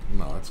 So,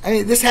 I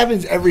mean, this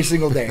happens every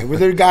single day. Where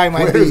their guy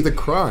might Where's the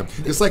crime?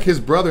 It's like his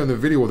brother in the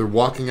video where they're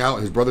walking out.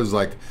 His brother's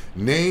like,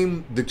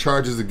 name the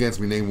charges against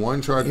me. Name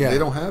one charge. Yeah. They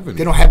don't have any.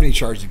 They don't have any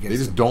charges against them.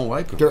 They just don't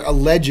like them. They're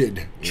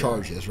alleged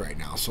charges right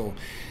now. So,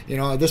 you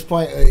know, at this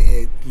point,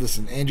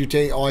 listen, Andrew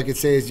Tate, all I could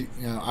say is, you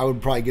know, I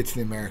would probably get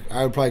to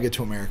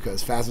America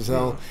as fast as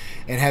hell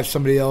and have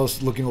somebody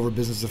else looking over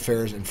business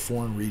affairs in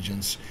foreign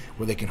regions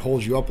where they can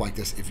hold you up like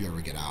this if you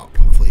ever get out.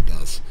 Hopefully it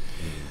does.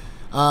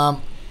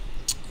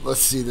 Let's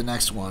see the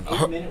next one.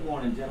 8-minute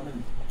warning,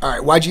 gentlemen. All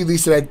right, YG Lee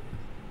said,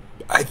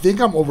 I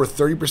think I'm over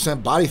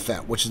 30% body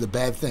fat, which is a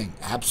bad thing.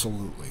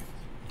 Absolutely.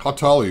 How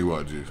tall are you,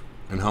 YG?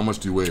 And how much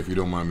do you weigh, if you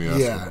don't mind me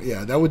asking?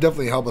 Yeah, that would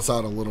definitely help us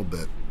out a little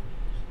bit.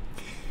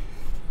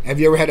 Have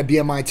you ever had a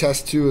BMI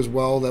test, too, as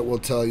well, that will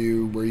tell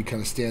you where you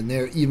kind of stand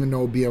there, even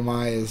though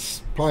BMI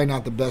is probably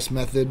not the best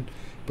method,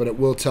 but it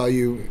will tell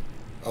you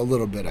a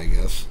little bit, I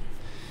guess.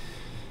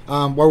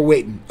 While we're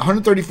waiting,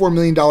 $134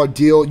 million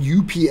deal,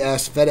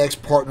 UPS, FedEx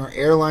partner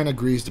airline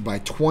agrees to buy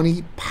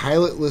 20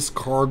 pilotless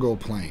cargo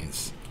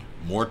planes.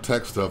 More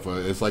tech stuff.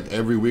 It's like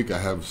every week I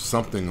have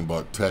something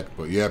about tech.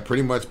 But yeah,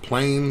 pretty much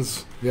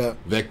planes that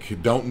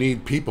don't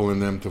need people in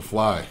them to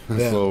fly.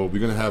 So we're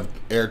going to have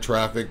air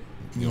traffic,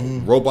 you know,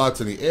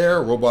 robots in the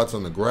air, robots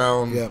on the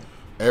ground,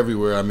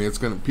 everywhere. I mean,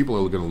 people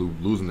are going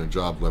to losing their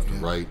job left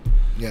and right.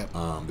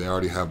 They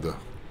already have the,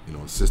 you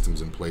know,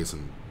 systems in place,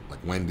 and like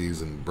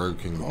Wendy's and Burger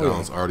King,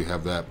 McDonald's already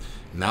have that.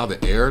 Now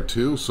the air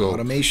too. So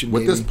automation,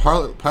 with this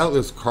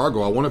pilotless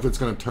cargo, I wonder if it's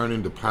going to turn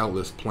into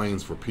pilotless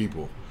planes for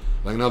people.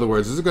 Like, in other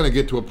words, is it going to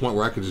get to a point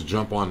where I could just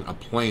jump on a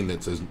plane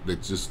that's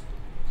just,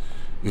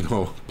 you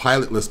know,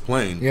 pilotless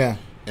plane,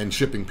 and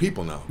shipping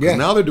people now? Because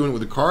now they're doing it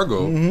with the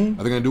cargo. Are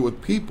they going to do it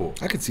with people?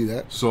 I could see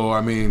that. So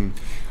I mean,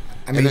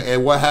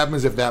 and what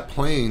happens if that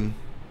plane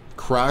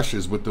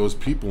crashes with those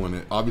people in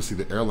it? Obviously,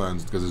 the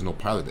airlines, because there's no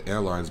pilot, the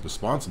airline's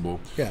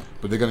responsible.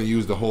 But they're going to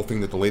use the whole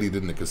thing that the lady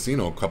did in the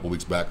casino a couple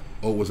weeks back.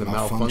 Oh, it was a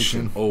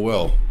malfunction. Oh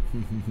well.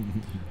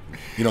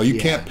 You know, you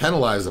can't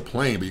penalize a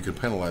plane, but you can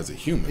penalize a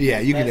human. Yeah,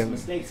 you can have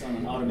mistakes on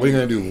an automated. What are you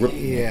going to do? What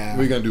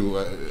are you going to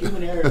do?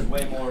 Human error is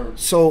way more.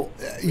 So,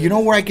 you know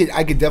where I could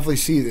definitely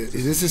see this.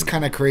 This is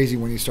kind of crazy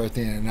when you start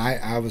thinking. And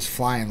I was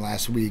flying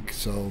last week,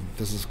 so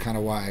this is kind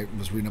of why I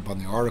was reading up on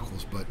the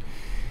articles. But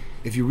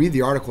if you read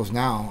the articles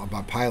now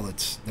about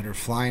pilots that are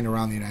flying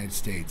around the United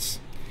States,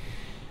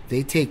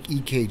 they take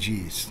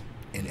EKGs,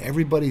 and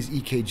everybody's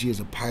EKG as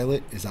a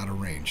pilot is out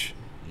of range.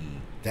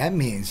 That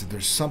means that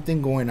there's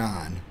something going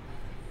on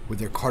with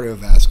their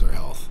cardiovascular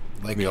health.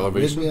 Like the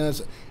elevation?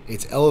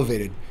 It's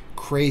elevated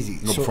crazy.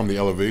 No, from the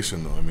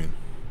elevation, though, I mean.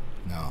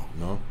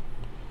 No.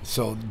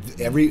 So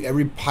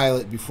every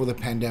pilot before the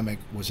pandemic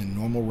was in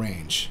normal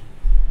range.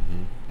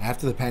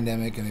 After the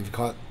pandemic, and they've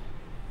got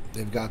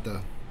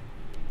the,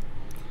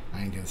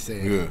 I ain't going to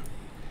say it.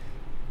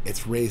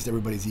 It's raised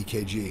everybody's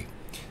EKG.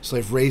 So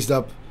they've raised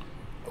up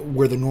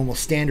where the normal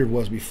standard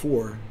was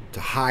before to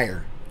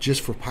higher,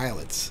 just for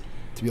pilots,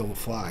 to be able to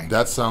fly.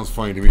 That sounds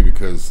funny to me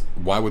because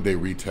why would they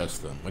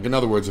retest them? Like, in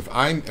other words, if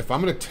I'm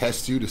going to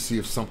test you to see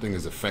if something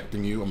is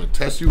affecting you, I'm going to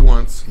test you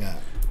once. Yeah.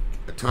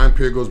 A time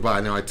period goes by.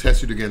 Now I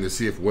test you again to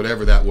see if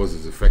whatever that was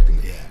is affecting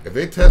you. Yeah. If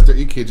they test their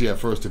EKG at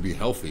first to be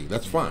healthy,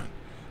 that's fine.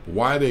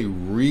 Why are they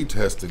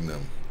retesting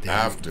them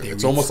after?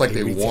 It's almost like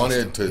they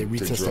wanted to. They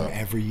retest them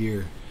every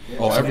year.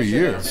 Oh, every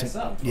year.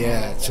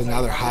 Yeah. So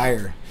now they're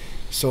higher.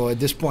 So at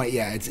this point,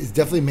 yeah, it's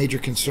definitely a major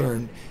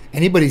concern.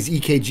 Anybody's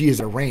EKG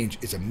is a range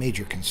is a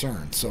major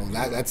concern. So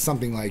that's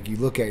something like you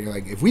look at, you're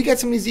like, if we got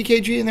somebody's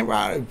EKG and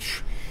they're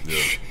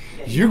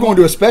you're going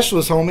to a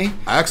specialist, homie.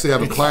 I actually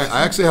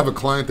have a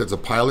client that's a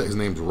pilot. His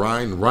name's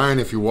Ryan. Ryan,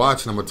 if you're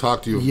watching, I'm gonna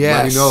talk to you.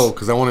 Let me know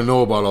because I want to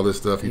know about all this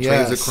stuff. He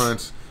trains at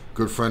Crunch.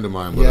 Good friend of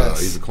mine, but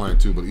he's a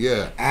client too. But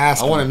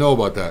I want to know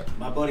about that.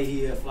 My buddy,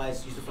 he used to fly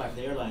for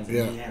the airlines,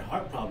 and he had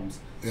heart problems.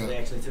 So they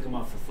actually took him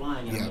off for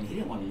flying, and I mean, he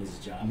didn't want to lose his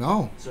job.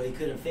 No. So he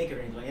couldn't fake it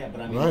or anything like that.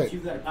 But I mean, if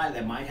you've got a pilot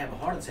that might have a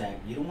heart attack,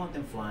 you don't want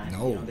them flying.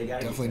 No, they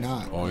definitely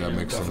not. Oh yeah,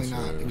 makes sense.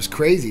 Definitely not. It was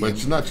crazy. But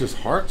it's not just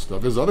heart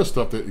stuff. There's other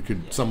stuff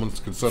that someone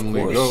could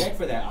suddenly go. Check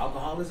for that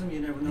alcoholism. You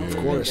never know. Of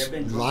course,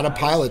 a lot of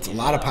pilots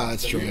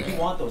drink. You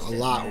want those a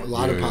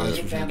lot of pilots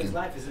are drinking.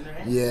 Life is in their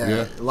hands.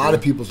 Yeah, a lot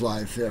of people's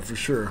life. Yeah, for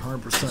sure,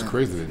 100%. It's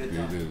crazy that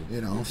they did.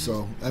 You know,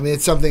 so I mean,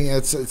 it's something a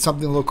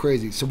little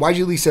crazy. So why'd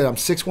you at least say I'm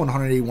 6'1",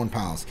 181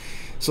 pounds?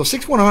 So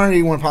 6'1",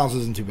 181 pounds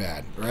isn't too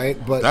bad, right?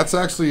 But that's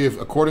actually,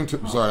 according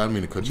to, sorry, I don't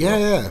mean to cut you off.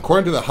 Yeah.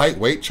 According to the height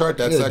weight chart,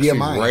 that's actually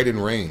BMI. right in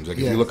range. Like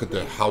if you look at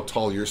how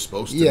tall you're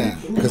supposed to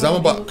be. Because I'm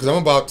about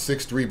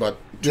 6'3", about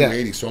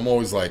 280. So I'm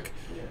always like,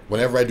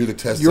 whenever I do the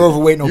test, you're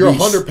overweight and you're obese.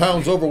 100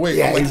 pounds overweight.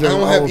 Yeah, I'm like, I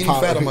don't have any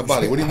fat on my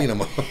body. What do you mean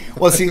I'm?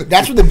 Well, see,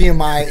 that's what the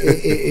BMI.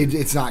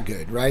 It's not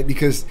good, right?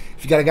 Because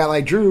if you got a guy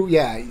like Drew,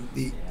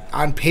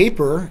 on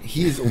paper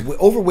he's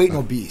overweight and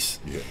obese.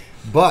 Yeah.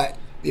 But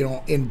you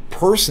know, in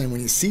person, when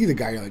you see the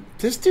guy, you're like,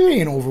 this dude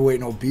ain't overweight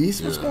and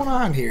obese. What's going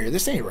on here?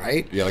 This ain't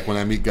right. Yeah, like when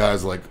I meet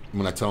guys, like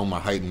when I tell them my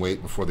height and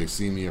weight before they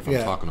see me, if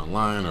I'm talking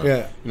online, or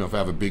you know, if I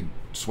have a big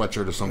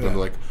sweatshirt or something, they're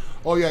like,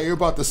 oh yeah, you're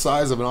about the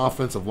size of an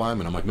offensive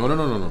lineman. I'm like, no.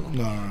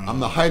 I'm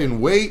the height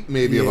and weight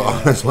maybe of an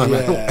offensive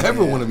lineman. I don't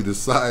ever want to be the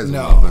size of an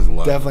offensive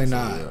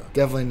lineman.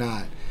 Definitely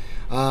not.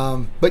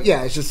 But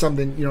yeah, it's just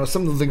something, you know,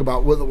 something to think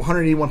about. With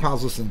 181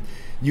 pounds, listen,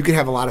 you could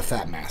have a lot of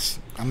fat mass.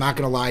 I'm not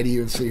going to lie to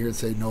you and sit here and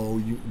say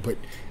no, but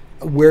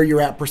where you're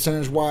at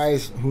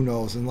percentage-wise, who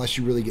knows, unless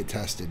you really get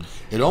tested.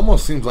 It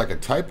almost seems like a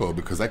typo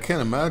because I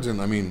can't imagine,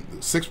 I mean,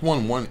 6'1",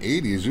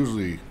 180 is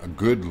usually a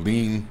good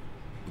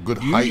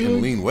height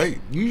and lean weight.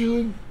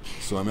 Usually.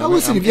 So I mean, I'm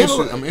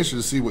interested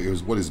to see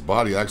what his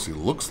body actually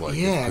looks like.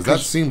 Yeah, because that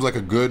seems like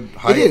a good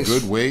height,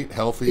 good weight,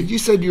 healthy. If you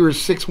said you were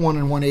 6'1"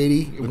 and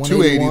 180,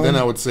 280, then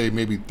I would say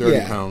maybe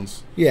 30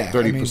 pounds. Yeah,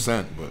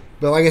 30%.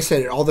 But like I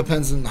said, it all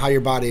depends on how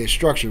your body is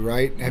structured,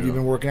 right? Have you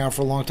been working out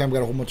for a long time,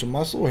 got a whole bunch of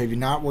muscle, or have you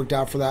not worked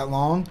out for that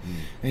long,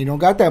 and you don't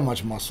got that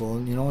much muscle?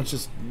 And you know,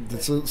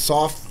 it's a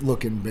soft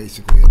looking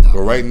basically.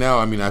 But right now,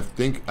 I mean, I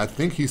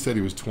think he said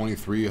he was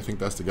 23. I think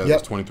that's the guy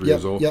that's 23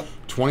 years old.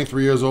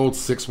 23 years old,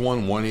 6'1",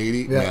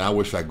 180. Man, I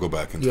wish I'd go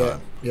back in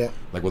time. Yeah.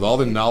 Like with all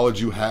the knowledge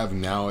you have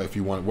now, if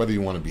you want, whether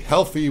you want to be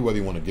healthy, whether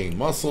you want to gain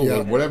muscle,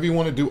 whatever you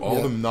want to do,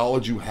 all the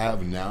knowledge you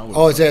have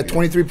now. Is it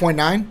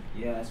 23.9?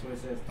 Yeah, that's what it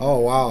says. Oh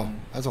wow,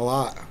 that's a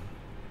lot.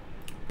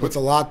 That's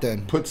a lot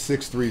then. Put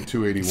 6'3",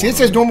 281. See, it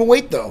says normal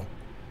weight though.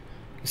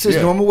 It says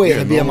normal weight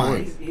in the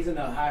BMI. He's in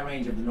the high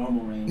range of the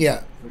normal range.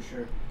 Yeah, for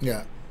sure.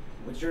 Yeah.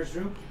 What's yours,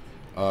 Drew?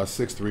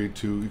 6'3",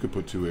 2. You could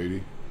put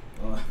 280.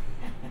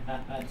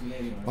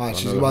 Wow,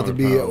 she's about to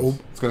be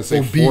it's gonna say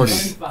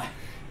obese. 40.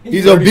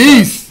 He's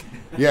obese.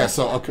 Yeah,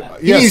 so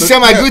he needs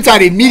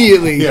semaglutide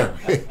immediately. Yeah.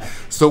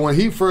 So when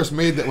he first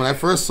made that, when I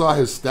first saw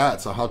his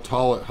stats of how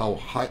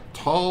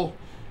tall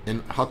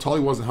he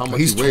was and how much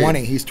he weighed,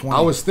 he's 20.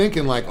 I was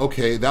thinking like,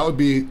 okay, that would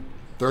be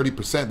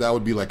 30%. That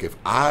would be like if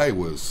I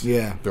was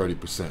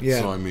 30%. Yeah.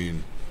 So I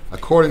mean,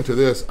 according to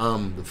this,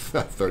 I'm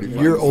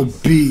 35. You're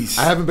obese.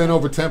 I haven't been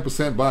over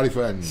 10% body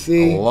fat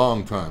in a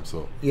long time.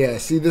 So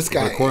see this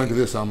guy. But according to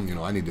this, I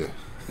need to.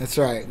 That's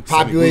right.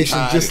 Population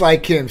just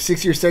like him,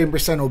 60 or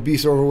 70%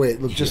 obese,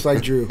 overweight, look just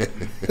like Drew.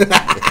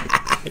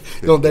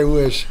 Don't they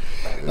wish?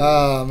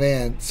 Oh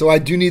man. So I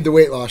do need the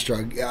weight loss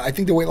drug. I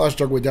think the weight loss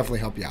drug would definitely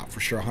help you out for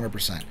sure,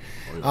 100%.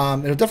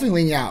 It'll definitely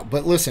lean you out.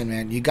 But listen,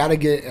 man, you got to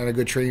get on a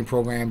good training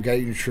program, got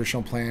your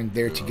nutritional plan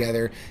there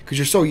together because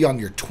you're so young.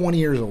 You're 20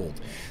 years old.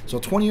 So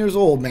 20 years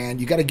old, man,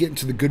 you got to get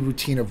into the good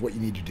routine of what you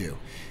need to do.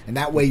 And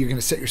that way you're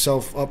going to set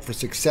yourself up for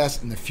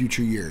success in the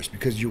future years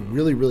because you're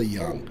really, really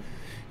young.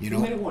 You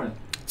know?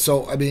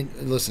 So, I mean,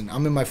 listen,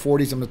 I'm in my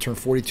 40s. I'm going to turn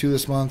 42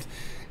 this month.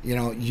 You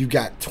know, you've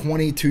got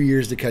 22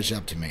 years to catch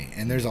up to me.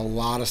 And there's a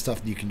lot of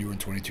stuff that you can do in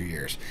 22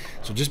 years.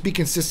 So just be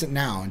consistent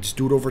now and just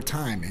do it over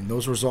time. And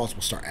those results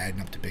will start adding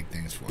up to big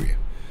things for you.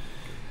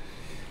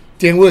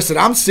 Dan Willis said,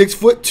 I'm 6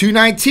 foot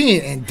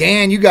 219. And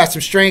Dan, you got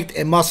some strength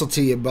and muscle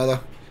to you, brother.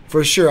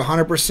 For sure,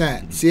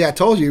 100%. See, I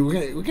told you,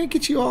 we're gonna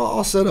get you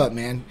all set up,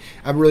 man.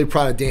 I'm really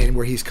proud of Dan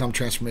where he's come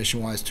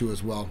transformation-wise, too,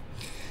 as well.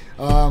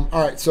 All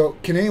right, so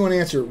can anyone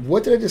answer,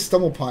 what did I just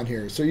stumble upon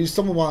here? So you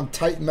stumbled upon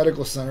Titan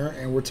Medical Center,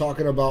 and we're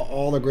talking about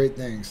all the great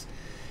things.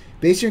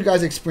 Based on your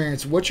guys'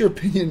 experience, what's your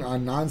opinion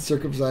on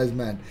non-circumcised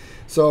men?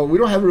 So we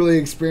don't have really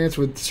experience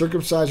with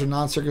circumcised or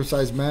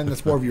non-circumcised men.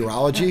 That's more of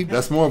urology.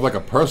 That's more of like a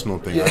personal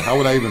thing. Yeah. How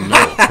would I even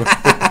know?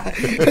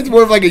 It's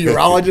more of like a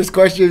urologist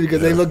question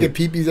because they look at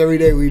peepees every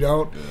day. We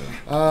don't.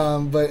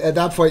 But at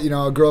that point,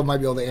 a girl might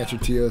be able to answer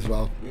to you as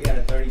well. We got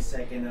a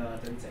 30-second. All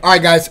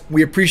right, guys.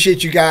 We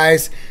appreciate you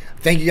guys.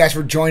 Thank you guys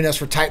for joining us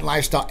for Titan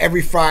Lifestyle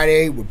every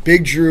Friday with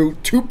Big Drew,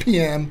 2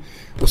 p.m.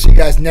 We'll see you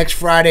guys next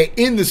Friday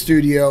in the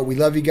studio. We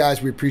love you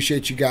guys. We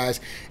appreciate you guys.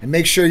 And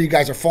make sure you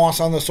guys are following us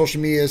on the social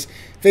medias,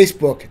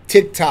 Facebook,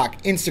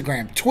 TikTok,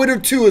 Instagram, Twitter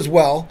too as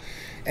well.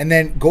 And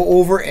then go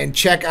over and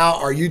check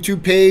out our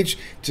YouTube page.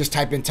 Just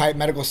type in Titan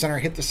Medical Center,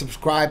 hit the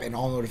subscribe and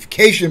all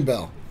notification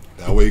bell.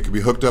 That way you can be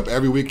hooked up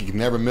every week. You can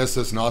never miss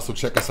us. And also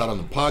check us out on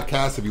the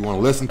podcast if you want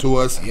to listen to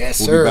us. Yes,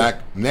 sir. We'll be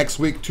back next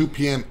week, 2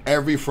 p.m.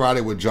 every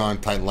Friday with John,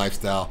 Titan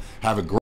Lifestyle. Have a great